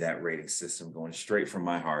give me that rating system going straight from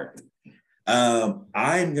my heart.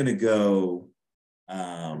 I'm gonna go.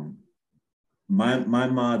 My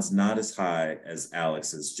mod's not as high as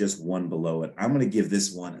Alex's, just one below it. I'm gonna give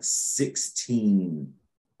this one a 16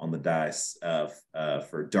 on the dice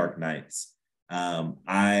for Dark Knights. For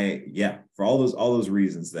all those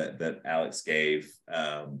reasons that Alex gave.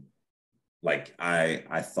 I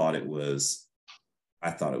thought it was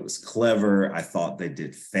clever. I thought they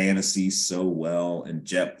did fantasy so well, and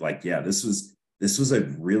Jeff, this was a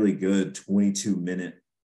really good 22-minute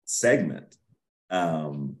segment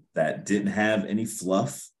that didn't have any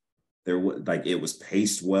fluff. It was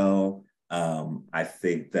paced well. I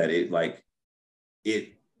think that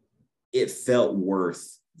it felt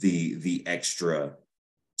worth the extra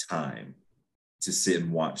time to sit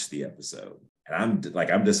and watch the episode. And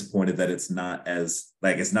I'm disappointed that it's not as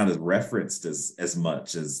referenced as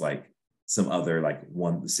much as like some other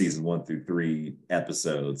season 1 through 3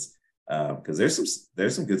 episodes. Because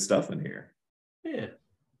there's some good stuff in here. Yeah.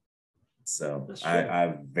 So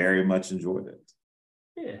I very much enjoyed it.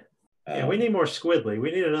 Yeah. We need more Squidly. We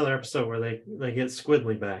need another episode where they get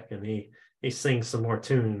Squidly back and he sings some more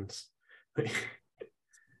tunes.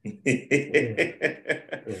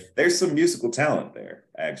 There's some musical talent there,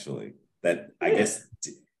 actually, that I guess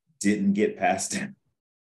didn't get past him.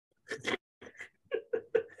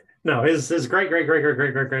 No, his great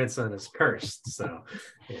grandson is cursed. So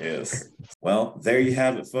yes. Well, there you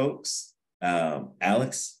have it, folks.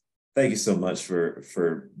 Alex, thank you so much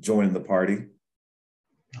for joining the party.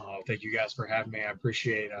 Oh, thank you guys for having me. I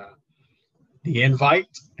appreciate the invite,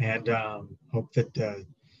 and hope that the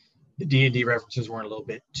D&D references weren't a little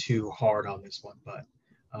bit too hard on this one. But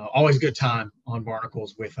always a good time on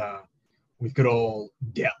Barnacles with good old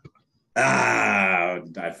Depp.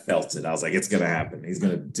 I felt it. I was like, it's gonna happen. He's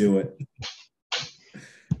gonna do it.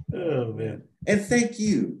 Oh man! And thank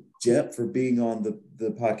you, Jep, for being on the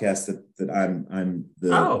podcast that I'm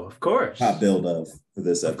the of course top build of for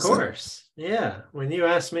this episode. Of course, yeah. When you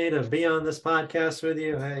asked me to be on this podcast with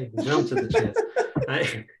you, I jumped at the chance.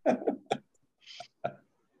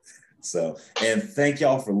 So, and thank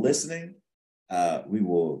y'all for listening. We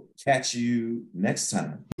will catch you next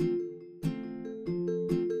time.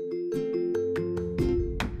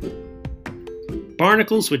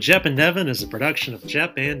 Barnacles with Jep and Devin is a production of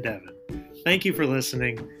Jep and Devin. Thank you for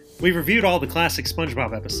listening. We've reviewed all the classic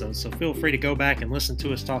SpongeBob episodes, so feel free to go back and listen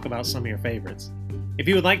to us talk about some of your favorites. If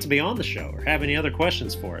you would like to be on the show or have any other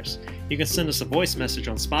questions for us, you can send us a voice message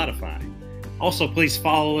on Spotify. Also, please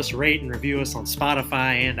follow us, rate, and review us on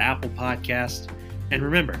Spotify and Apple Podcasts. And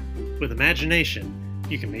remember, with imagination,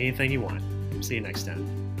 you can be anything you want. See you next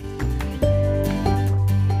time.